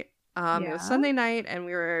 right? It was Sunday night, and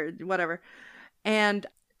we were whatever, and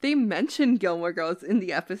they mentioned Gilmore Girls in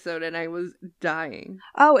the episode, and I was dying.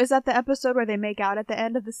 Oh, is that the episode where they make out at the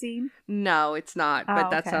end of the scene? No, it's not, but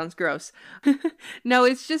that okay. sounds gross. No,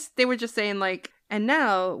 it's just, they were just saying, like, and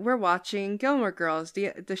now we're watching Gilmore Girls,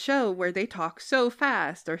 the show where they talk so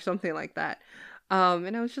fast, or something like that.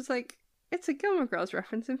 And I was just like, it's a Gilmore Girls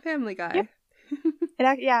reference in Family Guy.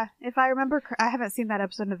 Yep. Yeah, if I remember, I haven't seen that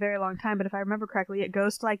episode in a very long time, but if I remember correctly, it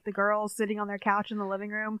goes to, like, the girls sitting on their couch in the living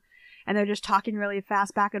room, and they're just talking really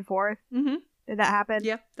fast back and forth. Mm-hmm. Did that happen?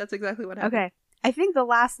 Yeah, that's exactly what happened. Okay. I think the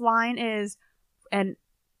last line is, and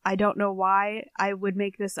I don't know why I would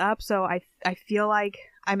make this up, so I feel like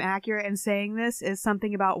I'm accurate in saying this, is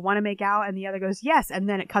something about want to make out, and the other goes, yes, and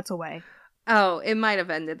then it cuts away. Oh, it might have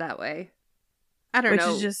ended that way. I don't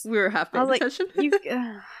know. Is just, we were half paying attention.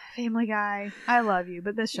 Family Guy, I love you,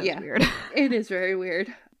 but this show's weird. It is very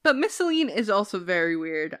weird. But Miss Celine is also very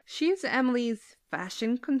weird. She's Emily's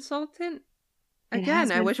fashion consultant.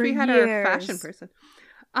 Again, I wish we had a fashion person.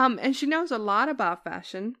 And she knows a lot about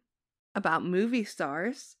fashion, about movie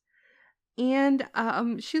stars, and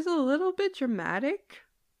she's a little bit dramatic.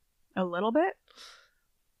 A little bit?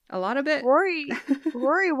 A lot of it.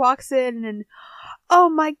 Rory walks in and, oh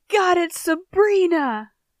my god, it's Sabrina!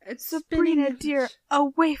 It's Sabrina, dear, a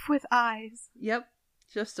waif with eyes. Yep,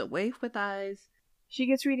 just a waif with eyes. She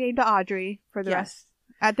gets renamed to Audrey for the rest.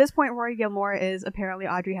 At this point, Rory Gilmore is apparently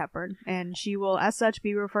Audrey Hepburn, and she will, as such,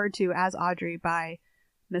 be referred to as Audrey by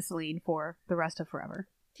Miss Celine for the rest of forever.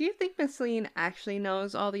 Do you think Miss Celine actually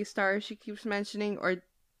knows all these stars she keeps mentioning, or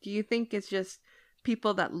do you think it's just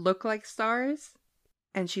people that look like stars,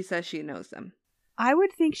 and she says she knows them? I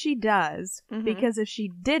would think she does, because if she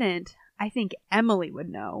didn't, I think Emily would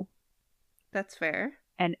know. That's fair.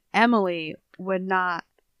 And Emily would not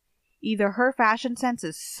either her fashion sense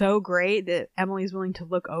is so great that Emily's willing to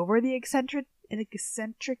look over the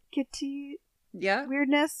eccentricity Yeah.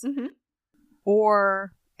 weirdness, Mm-hmm.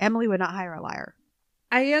 or Emily would not hire a liar.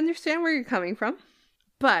 I understand where you're coming from,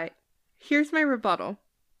 but here's my rebuttal.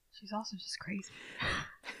 She's also just crazy.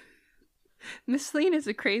 Miss Lane is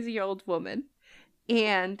a crazy old woman,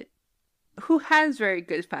 and who has very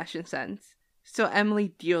good fashion sense, so Emily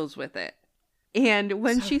deals with it. And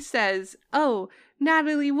when she says, "Oh,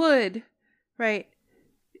 Natalie Wood," right?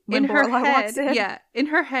 When in her Lorelai head, walks in. yeah, in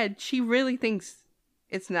her head, she really thinks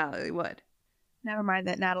it's Natalie Wood. Never mind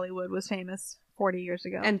that Natalie Wood was famous 40 years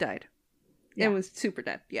ago. And died. Yeah. And was super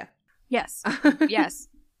dead, yeah. Yes. Yes.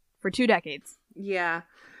 For 2 decades. Yeah.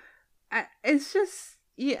 It's just,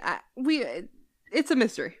 yeah, it's a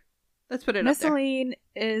mystery. Let's put it Miss up there. Celine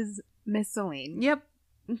is Miss Celine. Yep.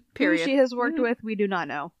 Period. Who she has worked Mhm. with, we do not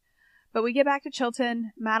know. But we get back to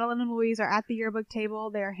Chilton. Madeline and Louise are at the yearbook table.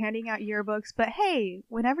 They are handing out yearbooks. But hey,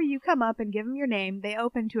 whenever you come up and give them your name, they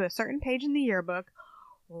open to a certain page in the yearbook,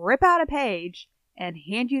 rip out a page, and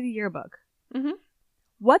hand you the yearbook. Mhm.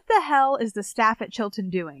 What the hell is the staff at Chilton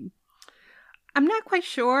doing? I'm not quite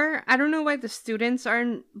sure. I don't know why the students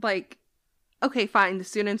aren't, like, okay, fine, the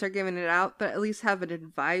students are giving it out, but at least have an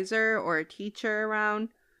advisor or a teacher around.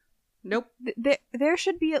 Nope. There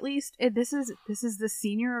should be at least this is the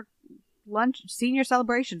senior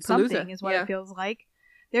celebration. Something Palooza, is what yeah. it feels like.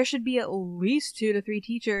 There should be at least 2 to 3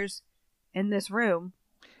 teachers in this room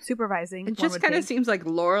supervising. It just kind of seems like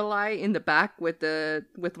Lorelai in the back with is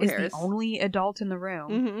Harris. the only adult in the room,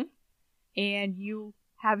 Mm-hmm. and you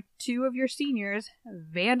have 2 of your seniors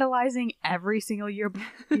vandalizing every single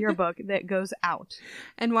yearbook that goes out.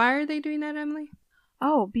 And why are they doing that, Emily?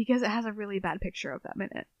 Oh, because it has a really bad picture of them in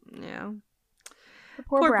it. Yeah. The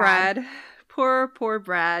poor Brad. Poor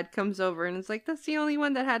Brad comes over and is like, that's the only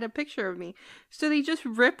one that had a picture of me. So they just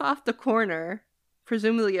rip off the corner,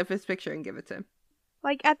 presumably of his picture, and give it to him.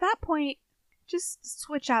 Like, at that point, just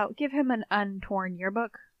switch out. Give him an untorn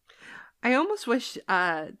yearbook. I almost wish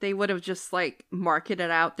they would have just, like,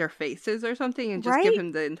 marketed out their faces or something and just Right? give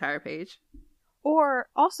him the entire page. Or,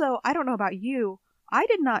 also, I don't know about you, I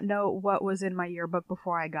did not know what was in my yearbook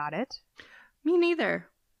before I got it. Me neither.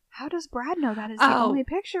 How does Brad know that is the only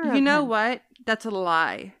picture of You know him? what? That's a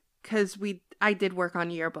lie. Because I did work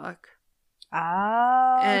on yearbook.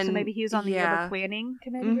 Oh, so And, maybe he was on the yeah. yearbook planning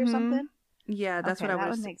committee or Mhm. something? Yeah, that's Okay, what I that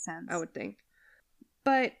would would make sense. I would think.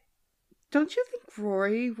 But don't you think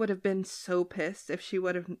Rory would have been so pissed if she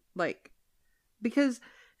would have, like, because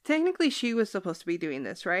technically she was supposed to be doing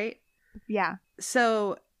this, right? Yeah,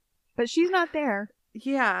 So, but she's not there.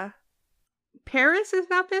 yeah. Paris is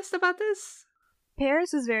not pissed about this?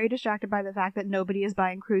 Paris is very distracted by the fact that nobody is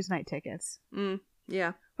buying cruise night tickets.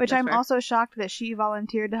 Yeah. Which That's I'm fair. also shocked that she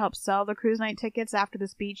volunteered to help sell the cruise night tickets after the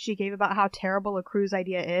speech she gave about how terrible a cruise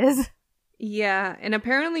idea is. Yeah, and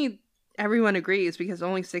apparently everyone agrees because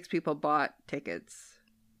only 6 people bought tickets.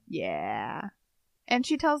 Yeah. And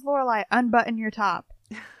she tells Lorelai, unbutton your top.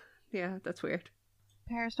 Yeah, that's weird.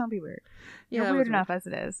 Paris, don't be weird. Yeah, You're that weird was enough as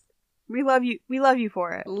it is. We love you. We love you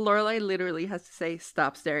for it. Lorelai literally has to say,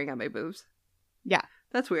 "Stop staring at my boobs." Yeah.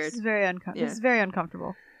 That's weird. This is very Yeah. This is very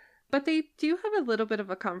uncomfortable. But they do have a little bit of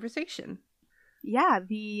a conversation. Yeah,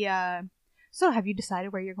 so have you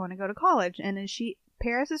decided where you're going to go to college? And then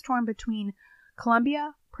Paris is torn between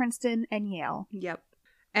Columbia, Princeton, and Yale. Yep.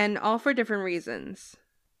 And all for different reasons.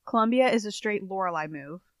 Columbia is a straight Lorelai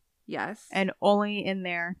move, Yes. and only in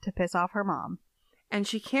there to piss off her mom. And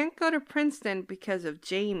she can't go to Princeton because of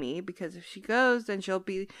Jamie, because if she goes, then she'll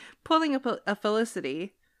be pulling up a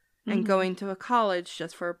Felicity and Mhm. going to a college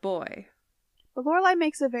just for a boy. But Lorelai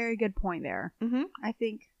makes a very good point there. Mm-hmm. I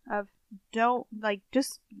think of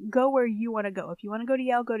just go where you want to go. If you want to go to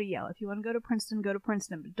Yale, go to Yale. If you want to go to Princeton, go to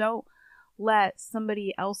Princeton. But don't let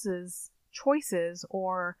somebody else's choices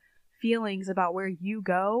or feelings about where you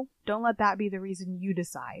go, don't let that be the reason you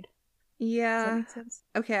decide. Does that Yeah. make sense?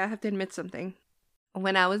 Okay, I have to admit something.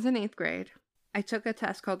 When I was in 8th grade, I took a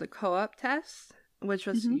test called the co-op test, which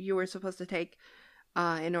was Mhm. you were supposed to take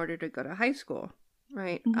in order to go to high school,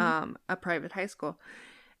 right? Mhm. A private high school.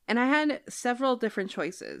 And I had several different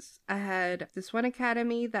choices. I had this one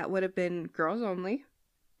academy that would have been girls only,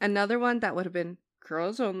 another one that would have been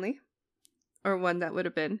girls only, or one that would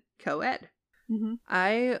have been co-ed. Mm-hmm.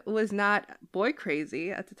 I was not boy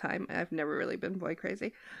crazy at the time. I've never really been boy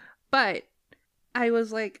crazy. But I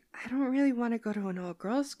was like, I don't really want to go to an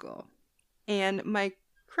all-girls school. And my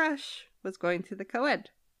crush was going to the co-ed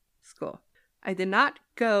school. I did not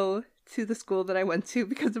go to the school that I went to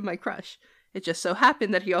because of my crush. It just so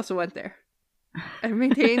happened that he also went there. I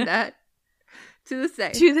maintain that to this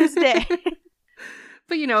day. To this day.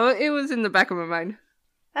 But, you know, it was in the back of my mind.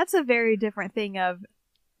 That's a very different thing of...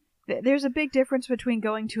 There's a big difference between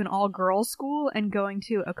going to an all-girls school and going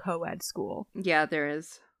to a co-ed school. Yeah, there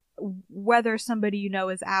is. Whether somebody you know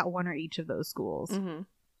is at one or each of those schools. Mm-hmm.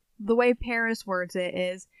 The way Paris words it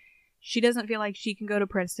is she doesn't feel like she can go to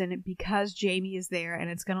Princeton because Jamie is there,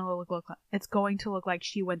 and it's going to look like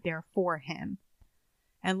she went there for him.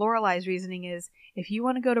 And Lorelai's reasoning is, if you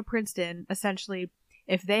want to go to Princeton, essentially,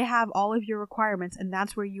 if they have all of your requirements and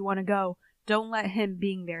that's where you want to go, don't let him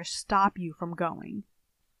being there stop you from going.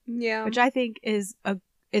 Yeah. Which I think is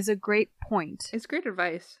a great point. It's great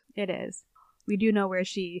advice. It is. We do know where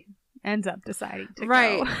she ends up deciding to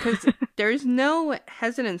right, go. because there's no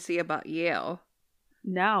hesitancy about Yale.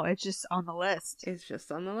 No, it's just on the list. It's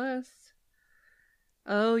just on the list.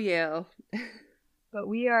 Oh, Yale. But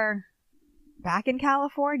we are back in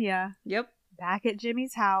California. Yep. Back at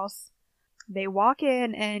Jimmy's house. They walk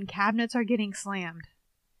in and cabinets are getting slammed.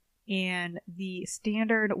 And the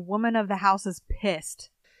standard woman of the house is pissed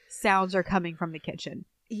sounds are coming from the kitchen.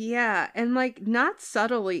 Yeah, and like not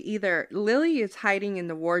subtly either. Lily is hiding in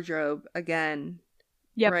the wardrobe again.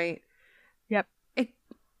 Yep. Right? Yep.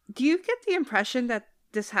 Do you get the impression that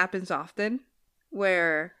this happens often?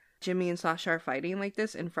 Where Jimmy and Sasha are fighting like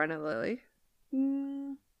this in front of Lily?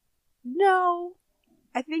 No.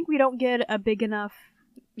 I think we don't get a big enough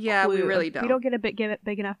Yeah, clue. we really don't. We don't get a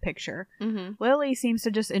big enough picture. Mm-hmm. Lily seems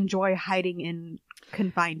to just enjoy hiding in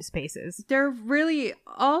confined spaces. They're really,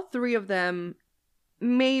 all three of them,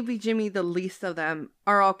 maybe Jimmy the least of them,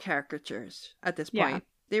 are all caricatures at this point. Yeah.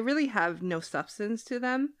 They really have no substance to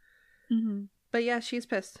them. Mm-hmm. But yeah, she's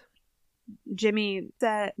pissed. Jimmy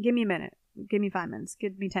said, give me a minute. Give me 5 minutes.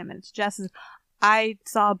 Give me 10 minutes. Jess is, I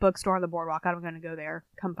saw a bookstore on the boardwalk. I'm going to go there.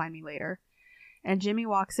 Come find me later. And Jimmy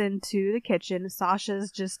walks into the kitchen. Sasha's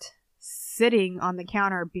just sitting on the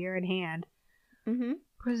counter, beer in hand. Mm-hmm.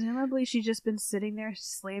 Presumably she's just been sitting there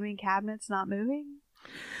slamming cabinets, not moving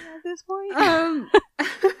at this point.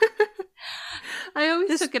 I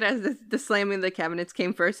always took it as the slamming the cabinets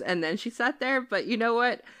came first and then she sat there, but you know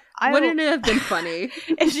what? Wouldn't it have been funny?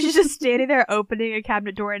 If she's just standing there opening a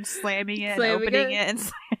cabinet door and slamming it and opening it and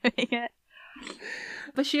slamming it.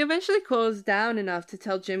 But she eventually cools down enough to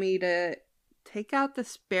tell Jimmy to take out the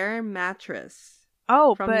spare mattress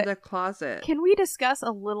from the closet. Can we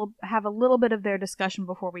have a little bit of their discussion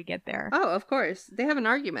before we get there? Oh, of course. They have an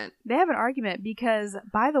argument. They have an argument because,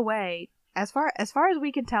 by the way, as far as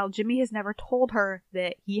we can tell, Jimmy has never told her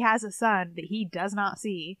that he has a son that he does not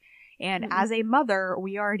see. And as a mother,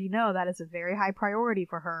 we already know that is a very high priority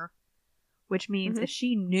for her. Which means if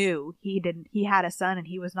she knew he had a son and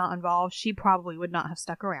he was not involved, she probably would not have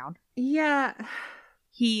stuck around. Yeah.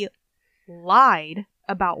 He lied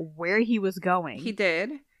about where he was going. He did.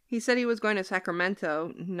 He said he was going to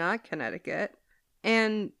Sacramento, not Connecticut.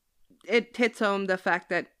 And it hits home the fact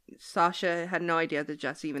that Sasha had no idea that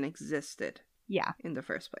Jess even existed. Yeah. In the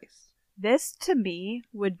first place. This, to me,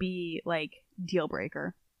 would be, like, deal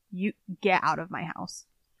breaker. You get out of my house.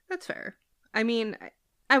 That's fair. I mean,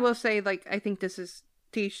 I will say, like, I think this is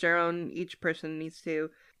to each their own. Each person needs to.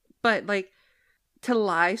 But, like, to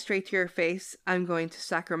lie straight to your face, I'm going to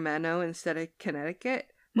Sacramento instead of Connecticut.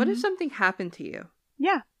 What if something happened to you?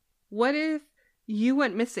 Yeah. What if you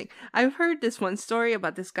went missing? I've heard this one story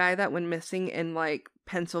about this guy that went missing in, like,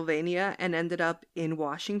 Pennsylvania and ended up in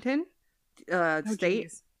Washington state.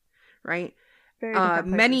 Geez. Right? Very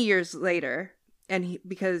many years later. And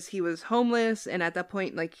because he was homeless, and at that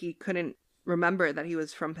point, like, he couldn't remember that he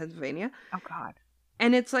was from Pennsylvania. Oh, God.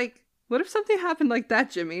 And it's like, what if something happened like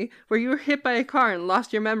that, Jimmy, where you were hit by a car and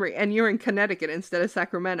lost your memory, and you're in Connecticut instead of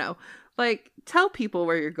Sacramento? Like, tell people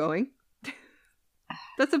where you're going.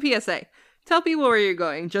 That's a PSA. Tell people where you're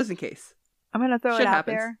going, just in case. I'm going to throw it out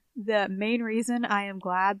there. The main reason I am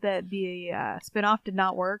glad that the spinoff did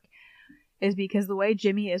not work is because the way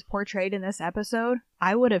Jimmy is portrayed in this episode,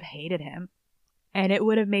 I would have hated him. And it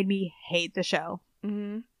would have made me hate the show.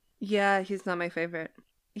 Mm-hmm. Yeah, he's not my favorite.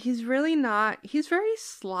 He's really not. He's very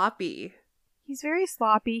sloppy. He's very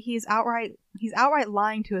sloppy. He's outright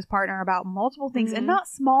lying to his partner about multiple things, and not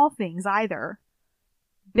small things either.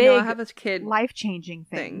 Big, I have a kid. Life-changing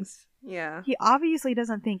things. Yeah. He obviously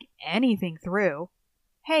doesn't think anything through.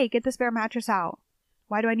 Hey, get the spare mattress out.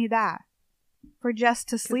 Why do I need that? For Jess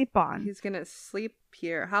to sleep on. He's gonna sleep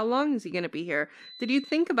here. How long is he gonna be here? Did you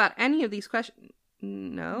think about any of these questions?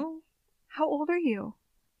 No. How old are you?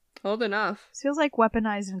 Old enough. This feels like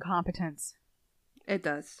weaponized incompetence. It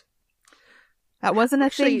does. That wasn't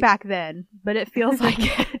a thing back then, but it feels like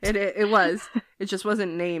it. It was. It just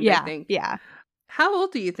wasn't named, yeah, I think. Yeah. How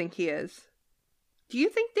old do you think he is? Do you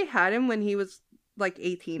think they had him when he was like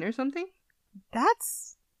 18 or something?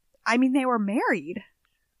 they were married.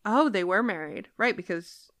 Oh, they were married. Right,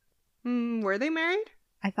 because... were they married?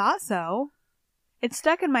 I thought so. It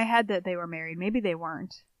stuck in my head that they were married. Maybe they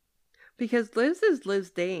weren't. Because Liz is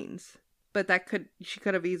Liz Danes. But she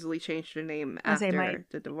could have easily changed her name after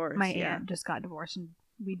the divorce. My aunt just got divorced, and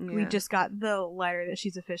we just got the letter that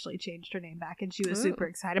she's officially changed her name back, and she was super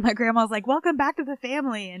excited. My grandma was like, "Welcome back to the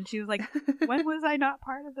family," and she was like, "When was I not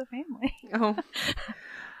part of the family?" Oh.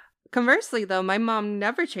 Conversely, though, my mom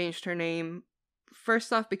never changed her name.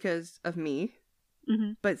 First off, because of me,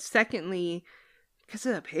 but secondly, because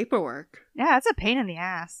of the paperwork. Yeah, it's a pain in the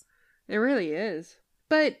ass. It really is.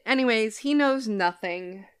 But anyways, he knows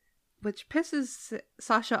nothing, which pisses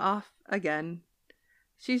Sasha off again.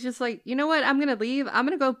 She's just like, you know what? I'm going to leave. I'm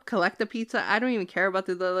going to go collect the pizza. I don't even care about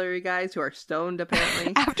the delivery guys who are stoned,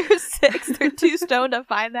 apparently. After 6, they're too stoned to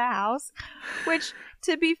find the house. Which,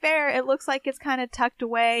 to be fair, it looks like it's kind of tucked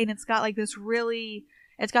away, and it's got like this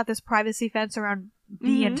it's got this privacy fence around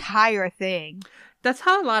the entire thing. That's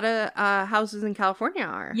how a lot of houses in California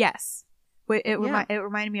are. Yes. It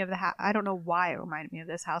reminded me of the house. I don't know why it reminded me of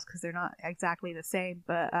this house, because they're not exactly the same,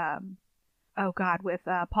 but oh god, with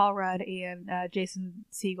Paul Rudd and Jason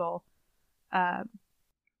Segel. I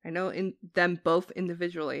know them both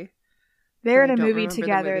individually. They're in a movie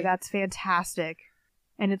together that's fantastic.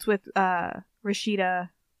 And it's with Rashida,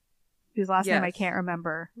 whose last name I can't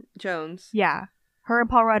remember. Jones. Yeah. Her and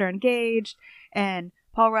Paul Rudd are engaged, and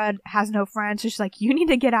Paul Rudd has no friends, so she's like, you need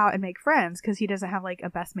to get out and make friends, because he doesn't have like a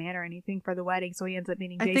best man or anything for the wedding, so he ends up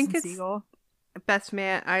meeting Jason Segel. Best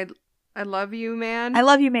man, I love you, man. I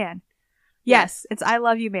love you, man. Yes, it's I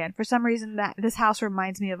love you, man. For some reason, that this house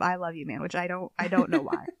reminds me of I love you, man, which I don't know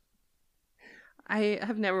why. I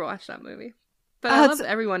have never watched that movie, but I love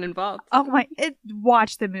everyone involved. Oh my!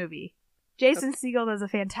 Watch the movie. Jason Segel does a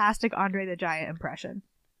fantastic Andre the Giant impression.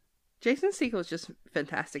 Jason Segel is just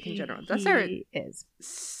fantastic in general. That's our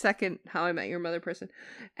second How I Met Your Mother person.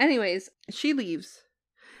 Anyways, she leaves,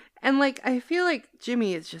 and like I feel like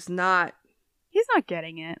Jimmy is just not. He's not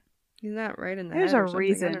getting it. He's not right in the There's head a or something.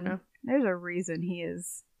 reason. I don't know. There's a reason he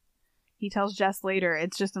is. He tells Jess later,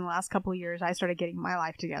 it's just in the last couple of years I started getting my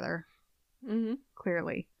life together.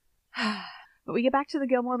 Clearly. But we get back to the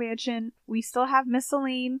Gilmore mansion. We still have Miss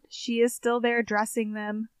Celine. She is still there dressing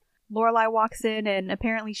them. Lorelai walks in, and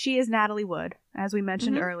apparently she is Natalie Wood, as we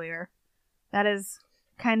mentioned earlier. That is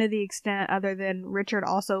kind of the extent, other than Richard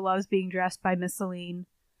also loves being dressed by Miss Celine.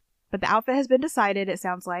 But the outfit has been decided, it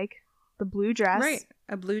sounds like. The blue dress. Right,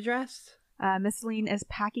 a blue dress. Miss Celine is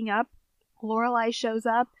packing up. Lorelai shows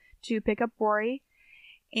up to pick up Rory.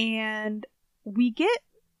 And we get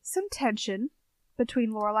some tension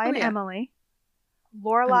between Lorelai and Emily.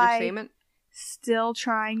 Lorelai still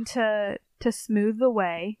trying to smooth the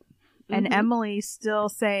way. And Emily still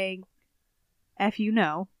saying, F you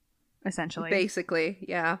no, essentially. Basically,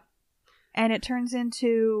 yeah. And it turns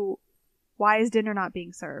into, why is dinner not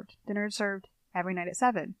being served? Dinner is served every night at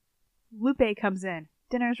 7. Lupe comes in.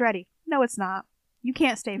 Dinner's ready. No, it's not. You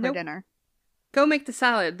can't stay for dinner. Go make the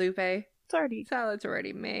salad, Lupe. Salad's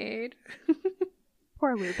already made.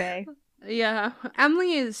 Poor Lupe. Yeah.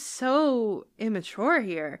 Emily is so immature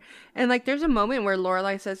here. And like there's a moment where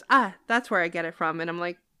Lorelai says, that's where I get it from. And I'm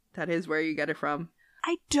like, that is where you get it from.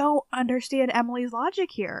 I don't understand Emily's logic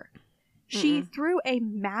here. She threw a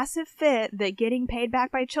massive fit that getting paid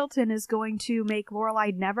back by Chilton is going to make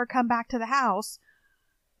Lorelai never come back to the house.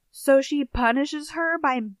 So she punishes her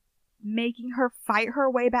by making her fight her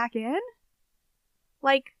way back in?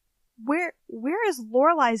 Like, where is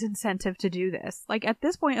Lorelai's incentive to do this? Like, at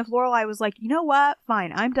this point, if Lorelai was like, you know what?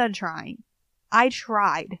 Fine, I'm done trying. I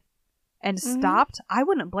tried. And stopped, I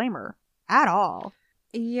wouldn't blame her. At all.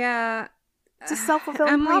 Yeah. It's a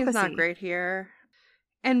self-fulfilling prophecy. Emily is not great here.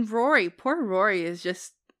 And Rory, poor Rory is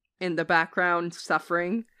just in the background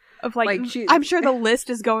suffering. Of like I'm sure the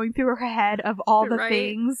list is going through her head of all the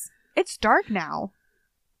things. It's dark now.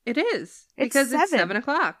 It is. Because it's 7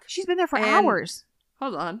 o'clock. She's been there for hours.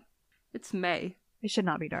 Hold on. It's May. It should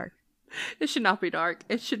not be dark. It should not be dark.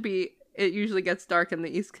 It usually gets dark in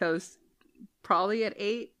the East Coast probably at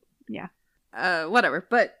 8. Yeah. Whatever.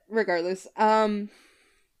 But regardless,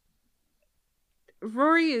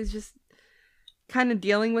 Rory is just kind of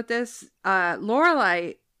dealing with this.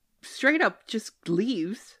 Lorelai straight up just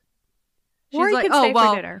leaves. She's Rory like, can stay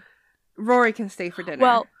for dinner. Rory can stay for dinner.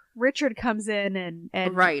 Well, Richard comes in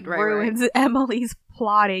and ruins Emily's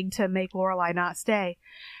plotting to make Lorelai not stay.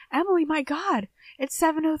 Emily, my God, it's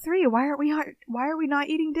 7:03. Why are we not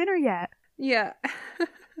eating dinner yet? Yeah.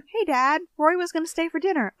 Hey, Dad, Rory was going to stay for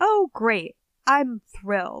dinner. Oh, great. I'm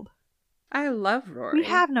thrilled. I love Rory. We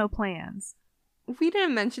have no plans. we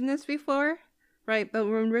didn't mention this before, right? But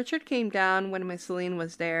when Richard came down when Miss Celine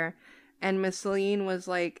was there, and Miss Celine was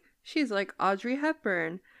like, she's like Audrey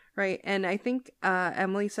Hepburn, right? And I think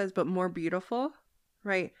Emily says, but more beautiful,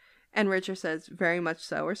 right? And Richard says, very much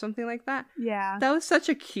so, or something like that. Yeah. That was such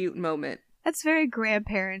a cute moment. That's very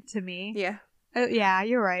grandparent to me. Yeah. Yeah,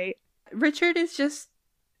 you're right. Richard is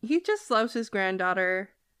he just loves his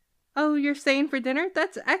granddaughter. Oh, you're staying for dinner?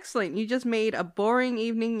 That's excellent. You just made a boring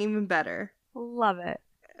evening even better. Love it.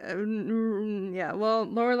 Yeah, well,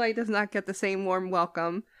 Lorelai does not get the same warm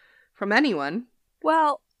welcome from anyone.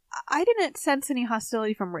 Well, I didn't sense any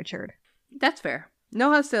hostility from Richard. That's fair.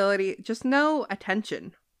 No hostility, just no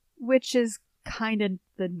attention. Which is kind of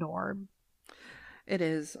the norm. It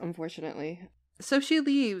is, unfortunately. So she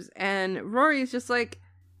leaves, and Rory's just like,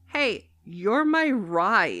 hey, you're my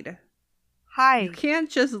ride. Hi. You can't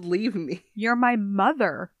just leave me. You're my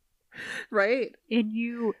mother. Right? And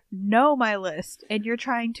you know my list. And you're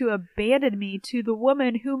trying to abandon me to the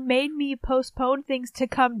woman who made me postpone things to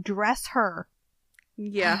come dress her.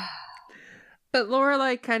 Yeah. But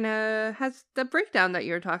Lorelai kind of has the breakdown that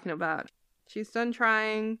you're talking about. She's done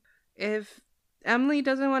trying. If Emily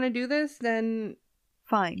doesn't want to do this, then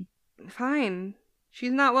fine.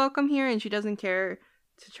 She's not welcome here, and she doesn't care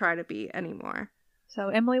to try to be anymore. So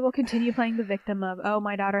Emily will continue playing the victim of, oh,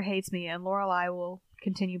 my daughter hates me, and Lorelai will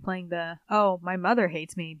continue playing the, oh, my mother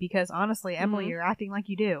hates me, because honestly, Emily, you're acting like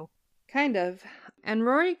you do. Kind of. And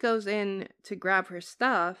Rory goes in to grab her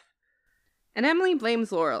stuff, and Emily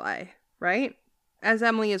blames Lorelai, right? As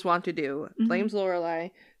Emily is wont to do, blames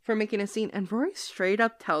Lorelai for making a scene, and Rory straight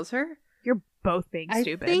up tells her, you're both being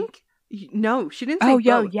stupid. I think, no, she didn't say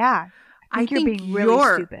both. Yeah. I think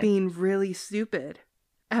you're being really stupid.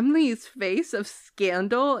 Emily's face of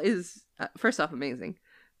scandal is, first off, amazing.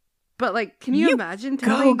 But, like, can you imagine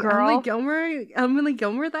telling Emily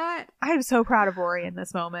Gilmore that? I am so proud of Rory in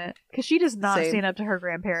this moment. Because she does not stand up to her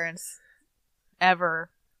grandparents ever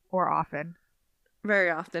or often. Very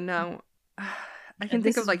often, no. I can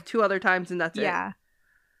think of, like, 2 other times, and that's it. Yeah.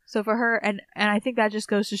 So for her, and I think that just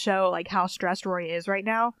goes to show, like, how stressed Rory is right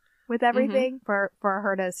now with everything, for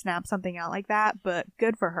her to snap something out like that. But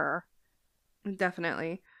good for her.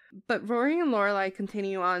 Definitely. But Rory and Lorelai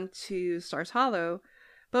continue on to Stars Hollow.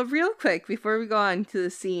 But real quick, before we go on to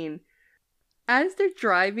the scene, as they're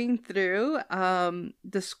driving through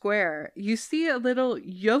the square, you see a little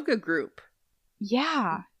yoga group.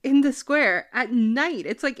 Yeah. In the square at night.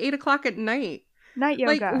 It's like 8 o'clock at night. Night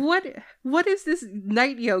yoga. Like, what is this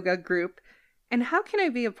night yoga group? And how can I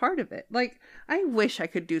be a part of it? Like, I wish I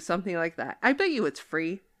could do something like that. I bet you it's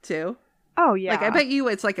free, too. Oh, yeah. Like, I bet you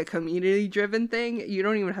it's like a community-driven thing. You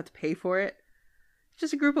don't even have to pay for it.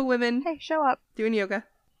 Just a group of women. Hey, show up. Doing yoga.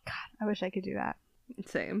 God, I wish I could do that.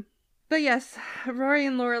 Same. But yes, Rory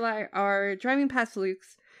and Lorelai are driving past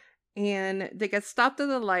Luke's, and they get stopped at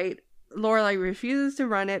the light. Lorelai refuses to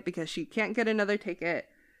run it because she can't get another ticket.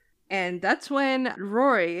 And that's when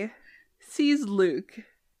Rory sees Luke,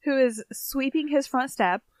 who is sweeping his front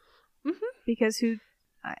step. Because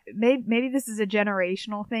maybe this is a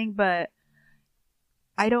generational thing, but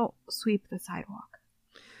I don't sweep the sidewalk.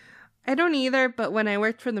 I don't either, but when I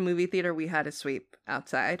worked for the movie theater, we had a sweep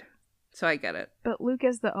outside. So I get it. But Luke,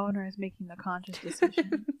 as the owner, is making the conscious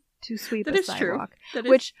decision to sweep the sidewalk. That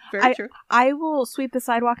is very true. I will sweep the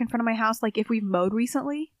sidewalk in front of my house, like if we've mowed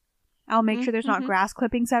recently. I'll make sure there's not grass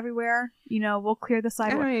clippings everywhere. You know, we'll clear the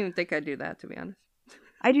sidewalk. I don't even think I do that, to be honest.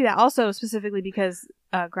 I do that also specifically because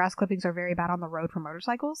grass clippings are very bad on the road for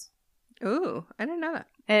motorcycles. Ooh, I didn't know that.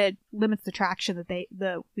 It limits the traction that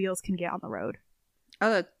the wheels can get on the road.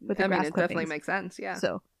 Oh, it definitely makes sense, yeah.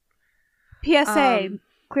 So, PSA,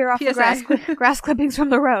 clear off the grass clippings from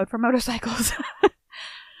the road for motorcycles.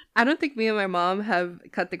 I don't think me and my mom have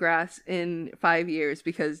cut the grass in 5 years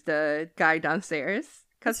because the guy downstairs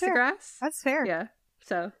cuts the grass. That's fair. Yeah,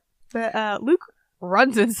 so. But Luke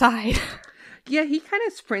runs inside. Yeah, he kind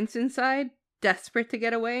of sprints inside, desperate to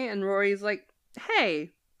get away, and Rory's like,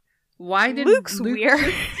 hey, why did Luke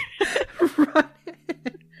weird run?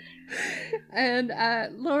 And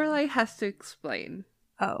Lorelai has to explain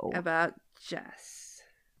about Jess.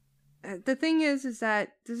 The thing is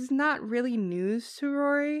that this is not really news to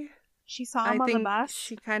Rory. She saw him on the bus.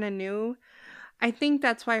 She kind of knew. I think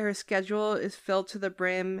that's why her schedule is filled to the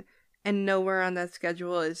brim, and nowhere on that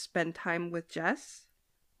schedule is spend time with Jess.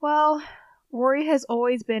 Well, Rory has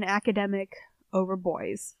always been academic over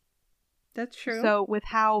boys. That's true. So with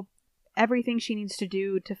how everything she needs to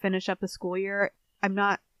do to finish up the school year, I'm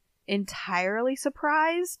not entirely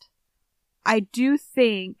surprised. I do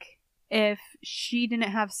think if she didn't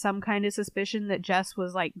have some kind of suspicion that Jess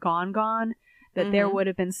was like gone, that there would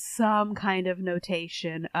have been some kind of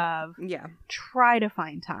notation of try to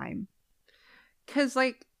find time. Because,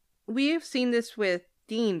 like, we have seen this with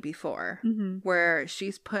Dean before, where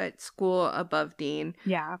she's put school above Dean.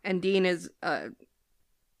 Yeah. And Dean is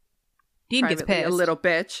Dean gets pissed. A little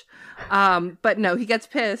bitch. But no, he gets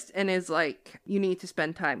pissed and is like, you need to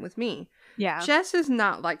spend time with me. Yeah. Jess is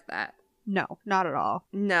not like that. No, not at all.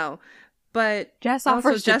 No. But Jess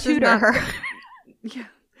offers to tutor her. Yeah.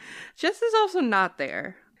 Jess is also not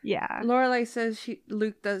there. Yeah. Lorelai says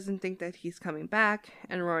Luke doesn't think that he's coming back,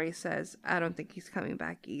 and Rory says, I don't think he's coming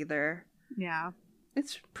back either. Yeah.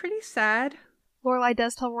 It's pretty sad. Lorelai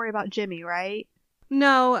does tell Rory about Jimmy, right?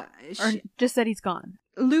 No. Or just said he's gone.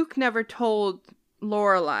 Luke never told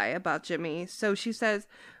Lorelai about Jimmy, so she says,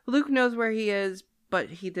 Luke knows where he is, but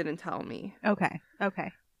he didn't tell me. Okay.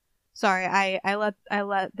 Sorry, I let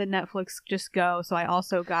the Netflix just go, so I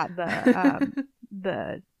also got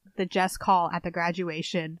the the Jess call at the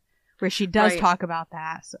graduation where she does talk about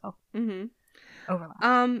that, so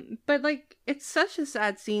overlap. But like, it's such a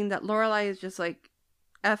sad scene that Lorelai is just like,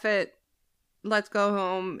 F it, let's go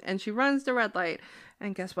home, and she runs the red light,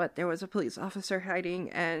 and guess what? There was a police officer hiding,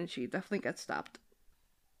 and she definitely gets stopped.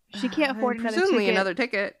 She can't afford another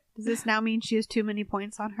ticket. Does this now mean she has too many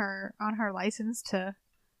points on her license to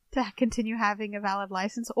continue having a valid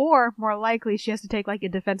license, or more likely she has to take like a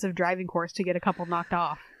defensive driving course to get a couple knocked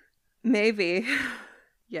off? Maybe.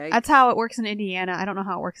 Yeah, that's how it works in Indiana. I don't know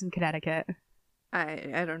how it works in Connecticut.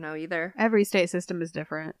 I don't know either. Every state system is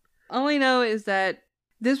different. All I know is that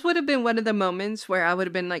this would have been one of the moments where I would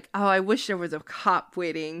have been like, oh, I wish there was a cop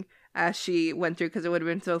waiting as she went through, because it would have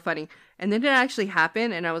been so funny. And then it actually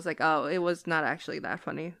happened, and I was like, oh, it was not actually that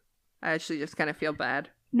funny. I actually just kind of feel bad.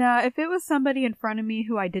 No, if it was somebody in front of me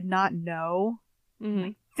who I did not know,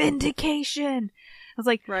 like, vindication! I was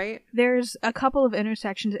like, right? There's a couple of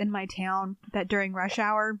intersections in my town that during rush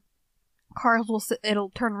hour, cars will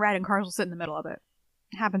it'll turn red and cars will sit in the middle of it.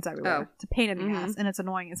 It happens everywhere. It's a pain in the ass, and it's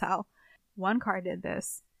annoying as hell. One car did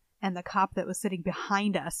this, and the cop that was sitting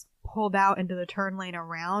behind us pulled out into the turn lane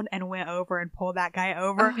around and went over and pulled that guy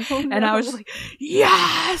over. Oh, no. And I was just like,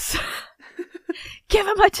 yes! Give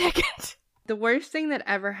him a ticket! The worst thing that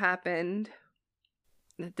ever happened,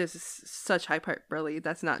 this is such hyperbole,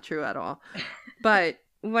 that's not true at all. But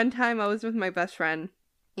one time I was with my best friend,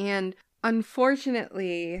 and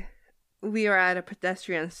unfortunately, we were at a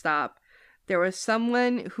pedestrian stop. There was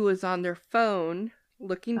someone who was on their phone,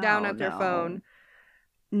 looking down at their phone,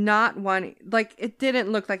 not wanting, like, it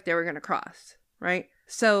didn't look like they were going to cross, right?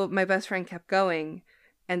 So my best friend kept going,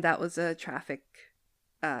 and that was a traffic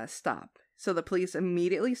stop. So the police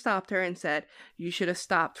immediately stopped her and said, you should have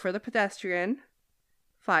stopped for the pedestrian.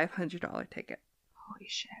 $500 ticket. Holy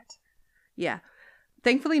shit. Yeah.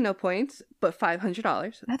 Thankfully, no points, but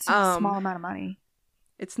 $500. That's a small amount of money.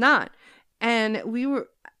 It's not. And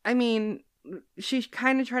she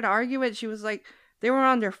kind of tried to argue it. She was like, they were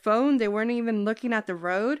on their phone. They weren't even looking at the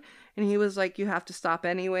road. And he was like, you have to stop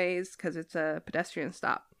anyways because it's a pedestrian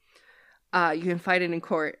stop. You can fight it in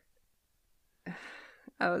court.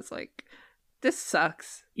 I was like, this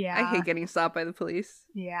sucks. Yeah. I hate getting stopped by the police.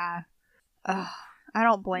 Yeah. Ugh, I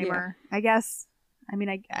don't blame her. I guess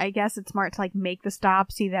it's smart to like make the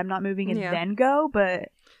stop, see them not moving, and then go, but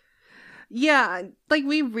yeah, like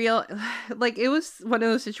it was one of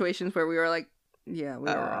those situations where we were like, yeah, we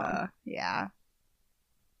were wrong. Yeah.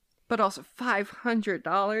 But also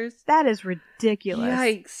 $500. That is ridiculous.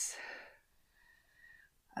 Yikes.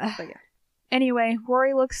 But yeah. Anyway,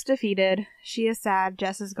 Rory looks defeated. She is sad.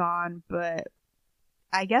 Jess is gone, but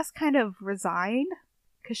I guess kind of resigned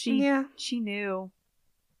because she knew.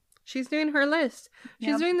 She's doing her list.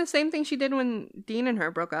 She's doing the same thing she did when Dean and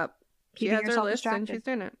her broke up. She has her list and she's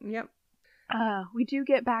doing it. Yep. We do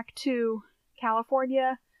get back to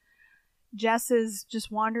California. Jess is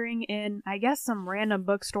just wandering in, I guess, some random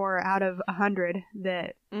bookstore out of 100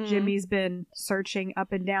 that Jimmy's been searching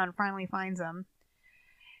up and down, finally finds them.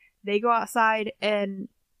 They go outside, and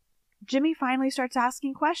Jimmy finally starts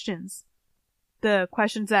asking questions. The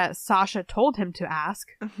questions that Sasha told him to ask.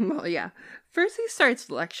 Well, yeah. First, he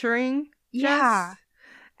starts lecturing. Yeah.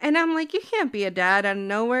 And I'm like, you can't be a dad out of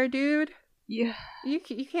nowhere, dude. Yeah. You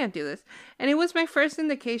can't do this. And it was my first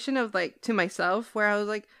indication of, like, to myself, where I was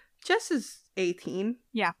like, Jess is 18.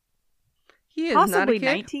 Yeah. He is possibly not a kid.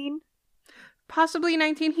 19. Possibly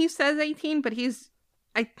 19. He says 18, but he's,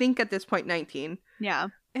 I think at this point, 19. Yeah.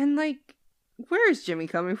 And, like, where is Jimmy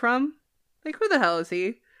coming from? Like, who the hell is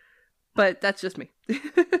he? But that's just me.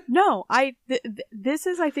 No, this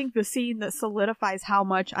is, I think, the scene that solidifies how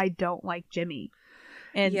much I don't like Jimmy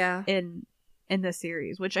in this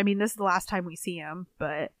series. Which, I mean, this is the last time we see him,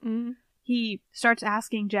 but he starts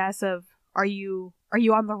asking Jess of, are you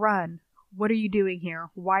on the run? What are you doing here?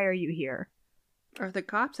 Why are you here? Are the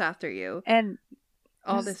cops after you? And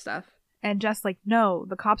all this stuff. And Jess like, no,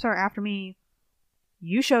 the cops aren't after me.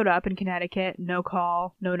 You showed up in Connecticut, no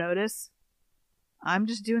call, no notice. I'm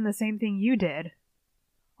just doing the same thing you did.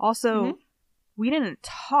 Also, we didn't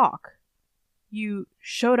talk. You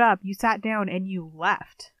showed up, you sat down, and you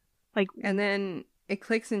left. Like, and then it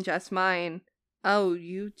clicks in Jess' mind, oh,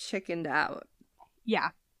 you chickened out. Yeah.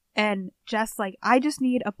 And Jess like, I just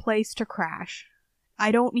need a place to crash.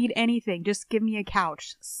 I don't need anything. Just give me a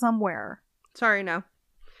couch somewhere. Sorry, no.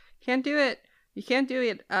 Can't do it. You can't do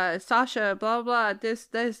it. Sasha, blah, blah, this,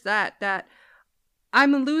 that.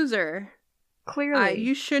 I'm a loser. Clearly.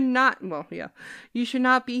 You should not, well, yeah. You should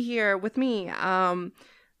not be here with me. I'm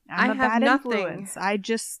I a have bad nothing. influence. I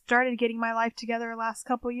just started getting my life together last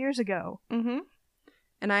couple years ago. Mm-hmm.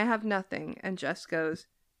 And I have nothing. And Jess goes,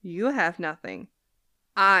 you have nothing.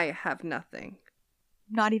 I have nothing.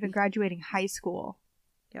 Not even graduating high school.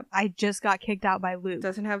 Yep. I just got kicked out by Luke.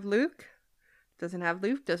 Doesn't have Luke. Doesn't have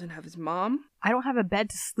Luke. Doesn't have his mom. I don't have a bed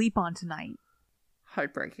to sleep on tonight.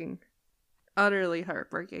 Heartbreaking. Utterly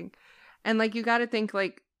heartbreaking. And, like, you gotta think,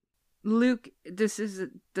 like, Luke, this is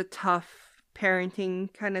the tough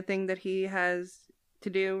parenting kind of thing that he has to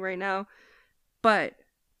do right now. But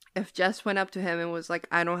if Jess went up to him and was like,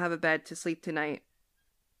 I don't have a bed to sleep tonight,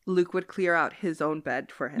 Luke would clear out his own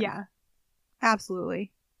bed for him. Yeah.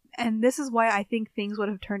 Absolutely. And this is why I think things would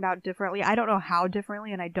have turned out differently. I don't know how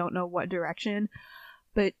differently, and I don't know what direction,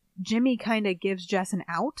 but Jimmy kind of gives Jess an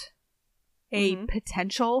out, a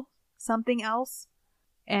potential something else,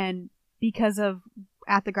 and because of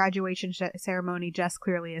at the graduation ceremony, Jess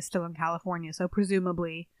clearly is still in California, so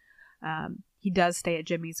presumably he does stay at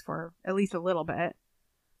Jimmy's for at least a little bit.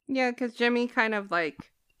 Yeah, because Jimmy kind of,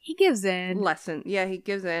 like, he gives in. He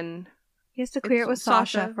gives in. He has to clear it with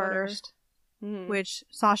Sasha whatever. first. Which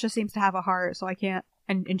Sasha seems to have a heart, so I can't.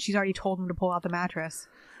 And she's already told him to pull out the mattress.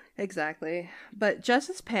 Exactly. But Jess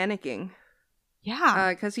is panicking.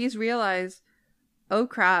 Yeah. Because he's realized, oh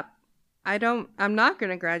crap, I'm not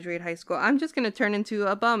going to graduate high school. I'm just going to turn into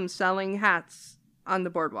a bum selling hats on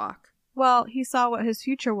the boardwalk. Well, he saw what his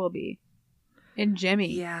future will be. In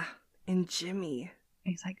Jimmy. Yeah, in Jimmy.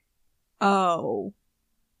 And he's like, oh.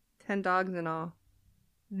 10 dogs and all.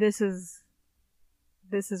 This is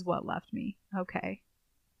what left me. Okay.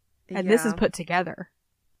 And this is put together.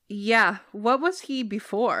 Yeah. What was he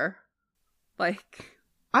before? Like,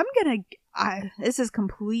 this is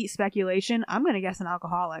complete speculation. I'm gonna guess an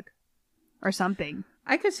alcoholic. Or something.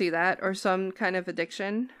 I could see that. Or some kind of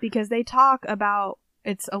addiction. Because they talk about,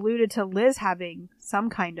 it's alluded to Liz having some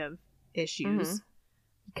kind of issues.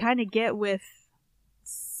 You kind of get with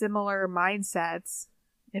similar mindsets.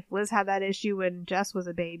 If Liz had that issue when Jess was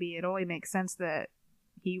a baby, it only makes sense that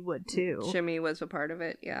he would too. Jimmy was a part of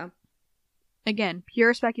it, yeah. Again,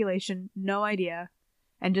 pure speculation, no idea.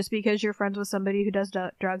 And just because you're friends with somebody who does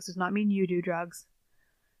drugs does not mean you do drugs.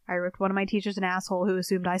 I ripped one of my teachers an asshole who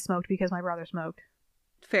assumed I smoked because my brother smoked.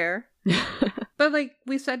 Fair. But like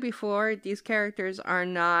we said before, these characters are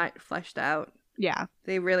not fleshed out. Yeah.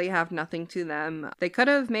 They really have nothing to them. They could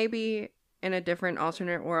have maybe in a different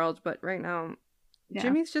alternate world, but right now,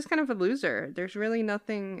 Jimmy's just kind of a loser. There's really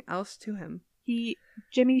nothing else to him.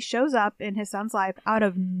 Jimmy shows up in his son's life out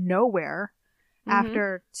of nowhere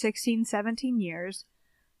after 16, 17 years,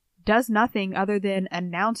 does nothing other than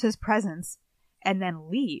announce his presence, and then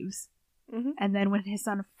leaves. And then when his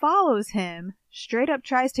son follows him, straight up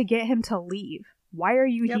tries to get him to leave. Why are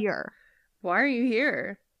you here? Why are you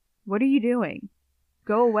here? What are you doing?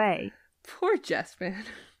 Go away. Poor Jess, man.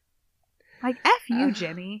 Like, F you,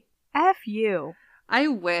 Jimmy. F you. I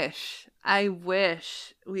wish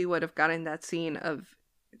we would have gotten that scene of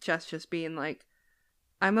Jess just being like,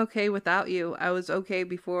 I'm okay without you. I was okay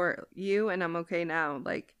before you, and I'm okay now.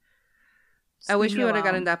 Like, I wish we would have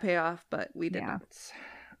gotten that payoff, but we did not.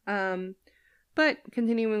 But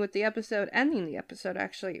continuing with the episode, ending the episode,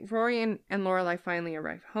 actually, Rory and Lorelai finally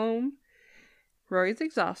arrive home. Rory's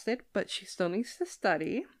exhausted, but she still needs to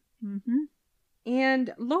study.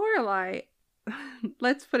 And Lorelai,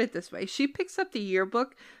 let's put it this way, she picks up the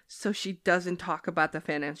yearbook so she doesn't talk about the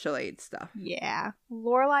financial aid stuff. Yeah.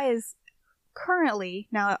 Lorelai is currently,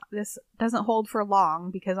 now this doesn't hold for long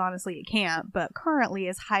because honestly it can't, but currently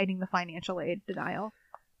is hiding the financial aid denial.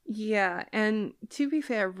 Yeah, and to be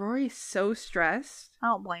fair, Rory's so stressed. I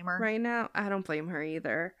don't blame her. Right now, I don't blame her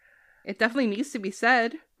either. It definitely needs to be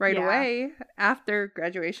said right away after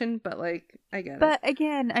graduation, but like, I get it. But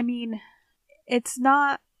again, I mean, it's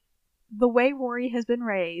not the way Rory has been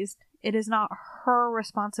raised. It is not her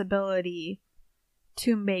responsibility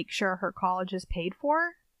to make sure her college is paid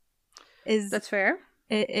for. That's fair.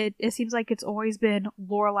 It seems like it's always been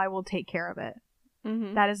Lorelai will take care of it.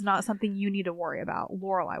 Mm-hmm. That is not something you need to worry about.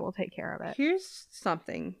 Lorelai will take care of it. Here's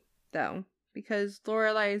something, though, because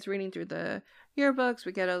Lorelai is reading through the yearbooks.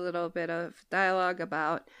 We get a little bit of dialogue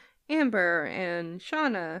about Amber and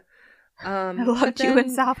Shauna. I loved you in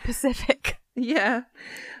South Pacific. Yeah.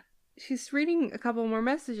 She's reading a couple more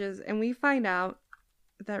messages, and we find out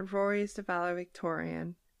that Rory is the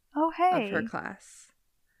valedictorian Oh, hey. of her class.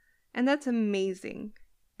 And that's amazing.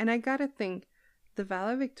 And I gotta think, the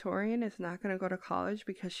valedictorian is not going to go to college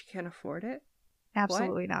because she can't afford it?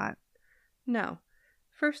 Absolutely not. No.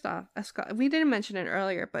 First off, we didn't mention it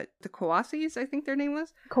earlier, but the Kawasis, I think their name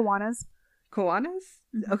was? Kiwanis. Kiwanis?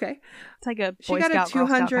 Mm-hmm. Okay. It's like a She Boy got Scout, a Girl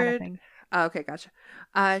Scout 200 kind of thing. Oh, okay,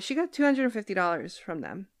 gotcha. She got $250 from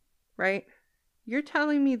them, right? You're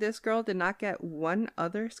telling me this girl did not get one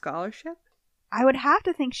other scholarship? I would have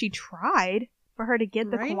to think she tried for her to get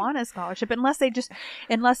the Right? Kiwanis scholarship, unless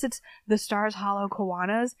it's the Stars Hollow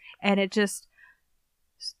Kiwanis, and it just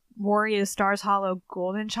Rory is Stars Hollow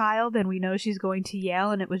Golden Child, and we know she's going to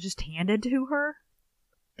Yale, and it was just handed to her.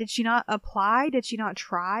 Did she not apply? Did she not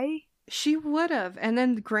try? She would have. And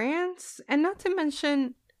then grants, and not to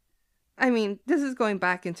mention, I mean, this is going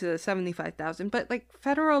back into the 75,000, but like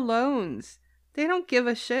federal loans, they don't give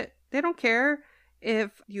a shit. They don't care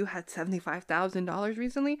if you had $75,000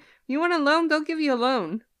 recently. You want a loan, they'll give you a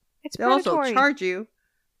loan. It's They'll predatory. also charge you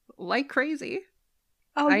like crazy.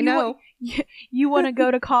 Oh, I know. You want to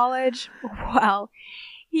go to college? Well,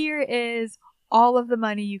 here is all of the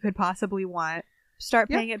money you could possibly want. Start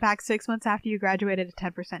paying it back 6 months after you graduated at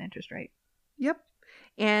 10% interest rate. Yep.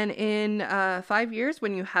 And in 5 years,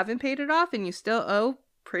 when you haven't paid it off and you still owe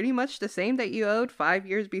pretty much the same that you owed 5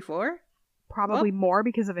 years before, Probably more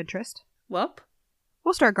because of interest. well,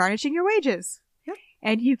 We'll start garnishing your wages. Yep.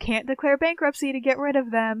 And you can't declare bankruptcy to get rid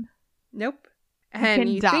of them. nope. can And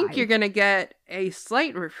you think die. you're going to get a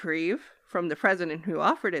slight reprieve from the president who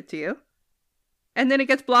offered it to you. And then it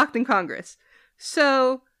gets blocked in Congress.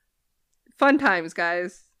 So, fun times,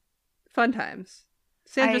 guys. Fun times.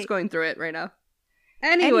 Sandra's going through it right now.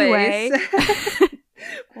 Anyways.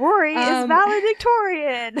 Rory is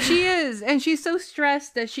valedictorian. She is. And she's so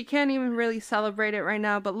stressed that she can't even really celebrate it right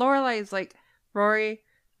now. But Lorelai is like, Rory,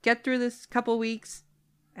 get through this couple weeks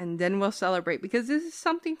and then we'll celebrate. Because this is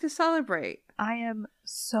something to celebrate. I am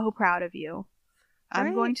so proud of you. I'm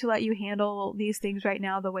Right? going to let you handle these things right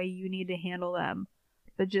now the way you need to handle them.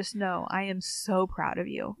 But just know, I am so proud of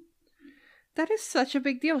you. That is such a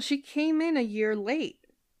big deal. She came in a year late.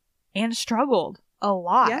 And struggled a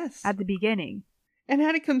lot Yes. at the beginning. And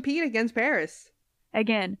had to compete against Paris.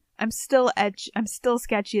 Again, I'm still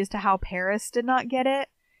sketchy as to how Paris did not get it,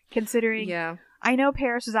 considering Yeah. I know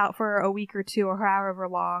Paris was out for a week or two or however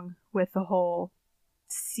long with the whole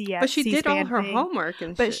But she did all C-SPAN her thing. homework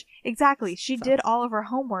and But shit. exactly, she So- did all of her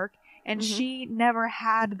homework, and Mhm. she never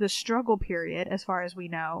had the struggle period, as far as we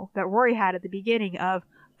know, that Rory had at the beginning of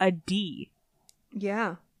a D.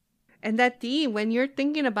 Yeah. And that D, when you're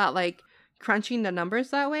thinking about like crunching the numbers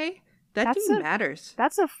that way, that That's D a- matters.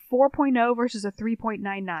 That's a 4.0 versus a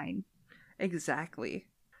 3.99. Exactly.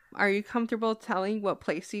 Are you comfortable telling what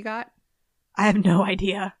place you got? I have no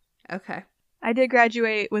idea. Okay. I did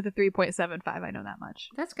graduate with a 3.75, I know that much.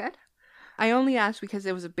 That's good. I only asked because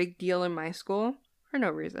it was a big deal in my school for no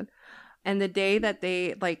reason. And the day that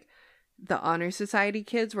they, like, the Honor Society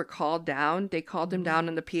kids were called down, they called them down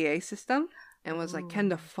in the PA system and was like, can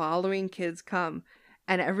the following kids come?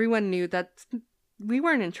 And everyone knew that we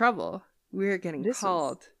weren't in trouble. We were getting This is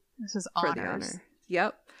called This is for honors. the honor.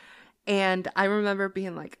 Yep. And I remember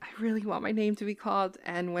being like, I really want my name to be called.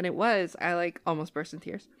 And when it was, I like almost burst in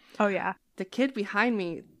tears. Oh, yeah. The kid behind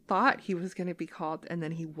me thought he was going to be called and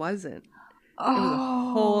then he wasn't. Oh, was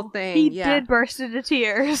a whole thing, He yeah. did burst into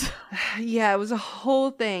tears. Yeah, it was a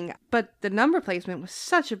whole thing. But the number placement was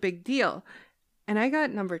such a big deal. And I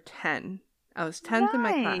got number 10. I was 10th in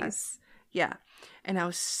my Nice. class. Yeah. And I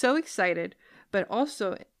was so excited. But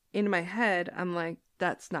also in my head, I'm like,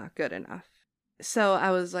 that's not good enough. So I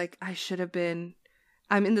was like,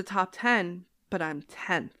 I'm in the top 10, but I'm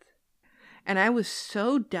 10th. And I was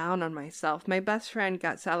so down on myself. My best friend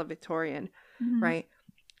got valedictorian, Mhm. right?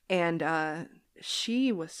 And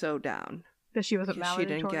she was so down. That she wasn't Because she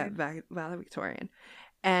didn't get valedictorian. valedictorian.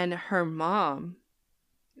 And her mom,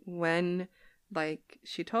 when like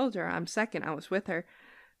she told her I'm second, I was with her,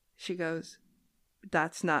 she goes,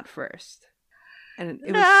 that's not first. And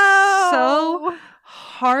it was so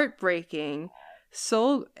heartbreaking,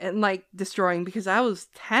 so and like destroying because I was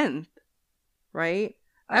 10th, right?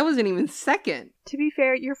 I wasn't even second. To be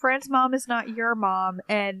fair, your friend's mom is not your mom,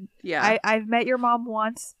 and Yeah. I've met your mom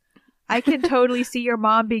once. I can totally see your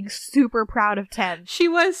mom being super proud of 10. She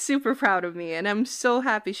was super proud of me, and I'm so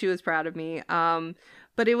happy she was proud of me.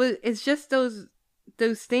 But it's just those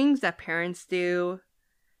things that parents do.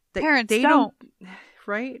 That Parents they don't.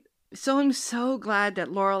 Right? So I'm so glad that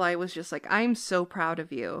Lorelai was just like, I'm so proud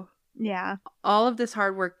of you. Yeah. All of this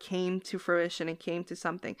hard work came to fruition and came to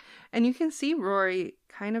something. And you can see Rory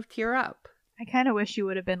kind of tear up. I kind of wish you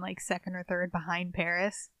would have been like second or third behind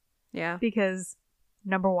Paris. Yeah. Because,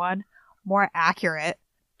 number one, more accurate.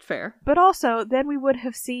 Fair. But also, then we would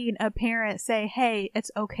have seen a parent say, hey,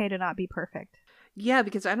 it's okay to not be perfect. Yeah,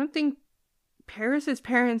 because I don't think Paris's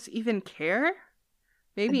parents even care.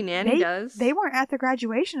 Maybe Nanny does. They weren't at the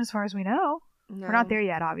graduation as far as we know. No. We're not there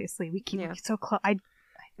yet, obviously. We keep so close.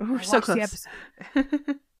 We're so close. The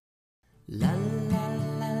episode. La la la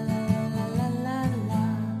la la la la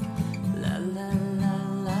la la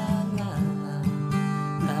la.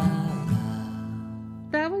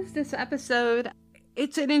 That was this episode.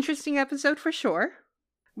 It's an interesting episode for sure.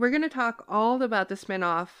 We're going to talk all about the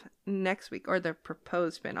spinoff next week, or the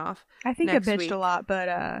proposed spinoff. I think I bitched a lot, but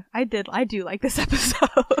I do like this episode.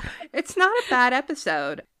 It's not a bad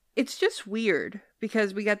episode. It's just weird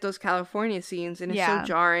because we get those California scenes and it's so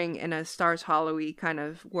jarring in a Stars Hollow-y kind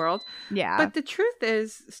of world. Yeah. But the truth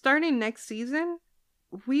is, starting next season,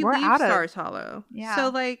 we're leave out Stars Hollow. Yeah. So,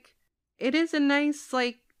 like, it is a nice,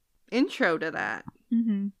 like, intro to that.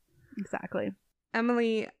 Mm-hmm. Exactly.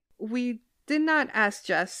 Emily, we did not ask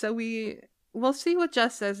Jess, so we'll see what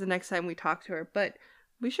Jess says the next time we talk to her, but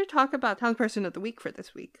we should talk about Townsperson of the Week for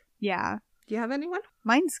this week. Yeah. Do you have anyone?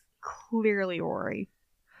 Mine's clearly Rory.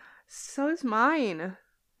 So is mine.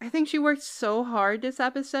 I think she worked so hard this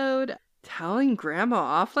episode. Telling Grandma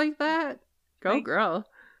off like that? Go girl.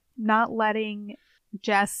 Not letting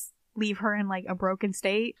Jess leave her in like a broken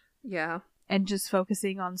state. Yeah. And just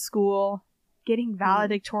focusing on school. Getting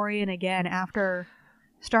valedictorian again after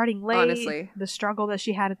starting late. Honestly. The struggle that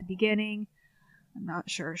she had at the beginning. I'm not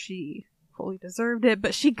sure she fully deserved it,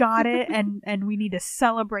 but she got it, and we need to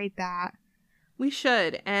celebrate that. We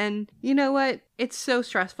should. And you know what? It's so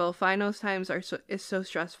stressful. Finals times is so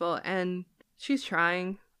stressful, and she's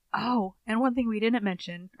trying. Oh, and one thing we didn't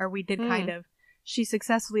mention, or we did kind of, she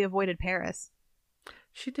successfully avoided Paris.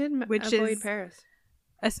 She did avoid Paris.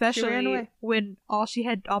 Especially when all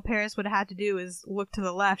Paris would have had to do is look to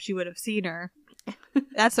the left, she would have seen her.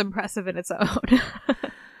 That's impressive in its own.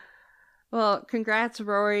 Well, congrats,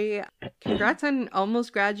 Rory. Congrats on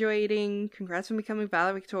almost graduating. Congrats on becoming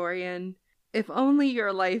valedictorian. If only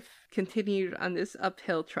your life continued on this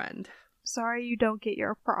uphill trend. Sorry you don't get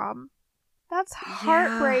your prom. That's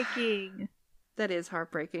heartbreaking. Yeah, that is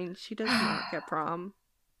heartbreaking. She does not get prom.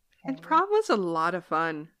 And prom was a lot of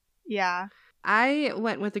fun. Yeah. I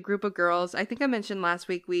went with a group of girls. I think I mentioned last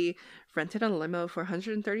week we rented a limo for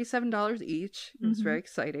 $137 each. It was very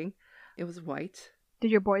exciting. It was white.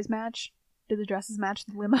 Did your boys match? Did the dresses match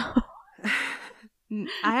the limo?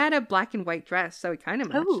 I had a black and white dress, so it kind of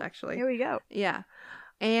matched, actually. Here we go. Yeah.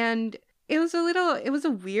 And it was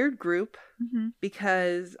a weird group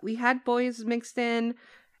because we had boys mixed in,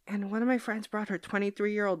 and one of my friends brought her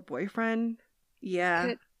 23-year-old boyfriend.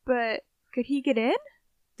 Yeah. But could he get in?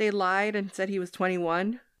 They lied and said he was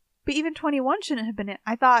 21. But even 21 shouldn't have been in.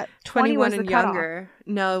 I thought 21 and younger.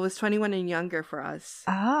 No, it was 21 and younger for us.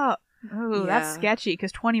 Oh, that's sketchy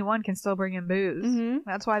because 21 can still bring in booze. Mm-hmm.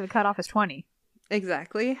 That's why the cutoff is 20.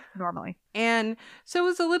 Exactly. Normally. And so it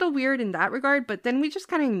was a little weird in that regard, but then we just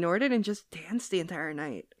kind of ignored it and just danced the entire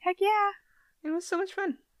night. Heck yeah. It was so much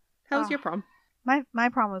fun. How was your prom? My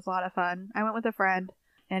prom was a lot of fun. I went with a friend,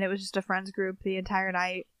 and it was just a friends group the entire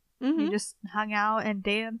night. We just hung out and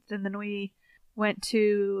danced, and then we went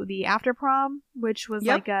to the after prom, which was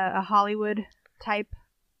like a Hollywood type.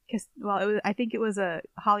 I think it was a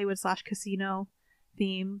Hollywood/casino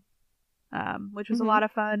theme, which was a lot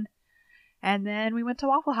of fun. And then we went to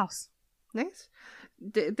Waffle House. Nice.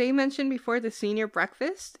 They mentioned before the senior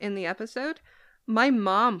breakfast in the episode. My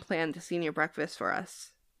mom planned the senior breakfast for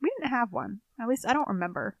us. We didn't have one. At least I don't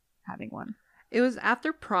remember having one. It was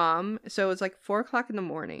after prom, so it was like 4:00 in the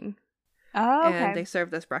morning. Oh, okay. And they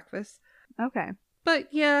served us breakfast. Okay. But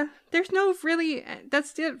yeah, there's no really...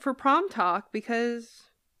 That's it for prom talk because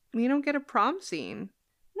we don't get a prom scene.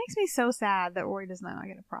 Makes me so sad that Rory does not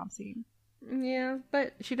get a prom scene. Yeah,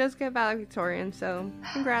 but she does get valedictorian, so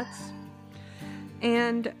congrats.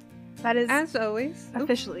 And that is, as always,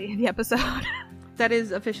 officially the episode. That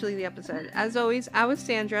is officially the episode. As always, I was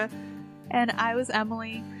Sandra. And I was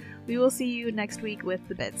Emily. We will see you next week with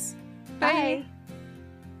the bits. Bye.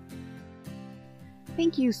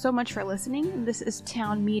 Thank you so much for listening. This is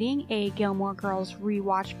Town Meeting, a Gilmore Girls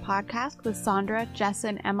rewatch podcast with Sandra, Jess,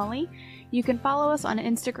 and Emily. You can follow us on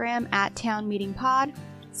Instagram at townmeetingpod,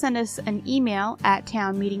 send us an email at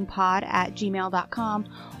townmeetingpod@gmail.com,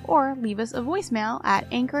 or leave us a voicemail at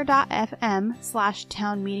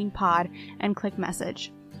anchor.fm/townmeetingpod and click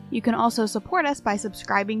message. You can also support us by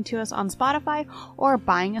subscribing to us on Spotify or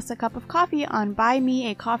buying us a cup of coffee on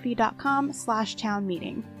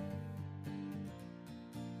buymeacoffee.com/townmeeting.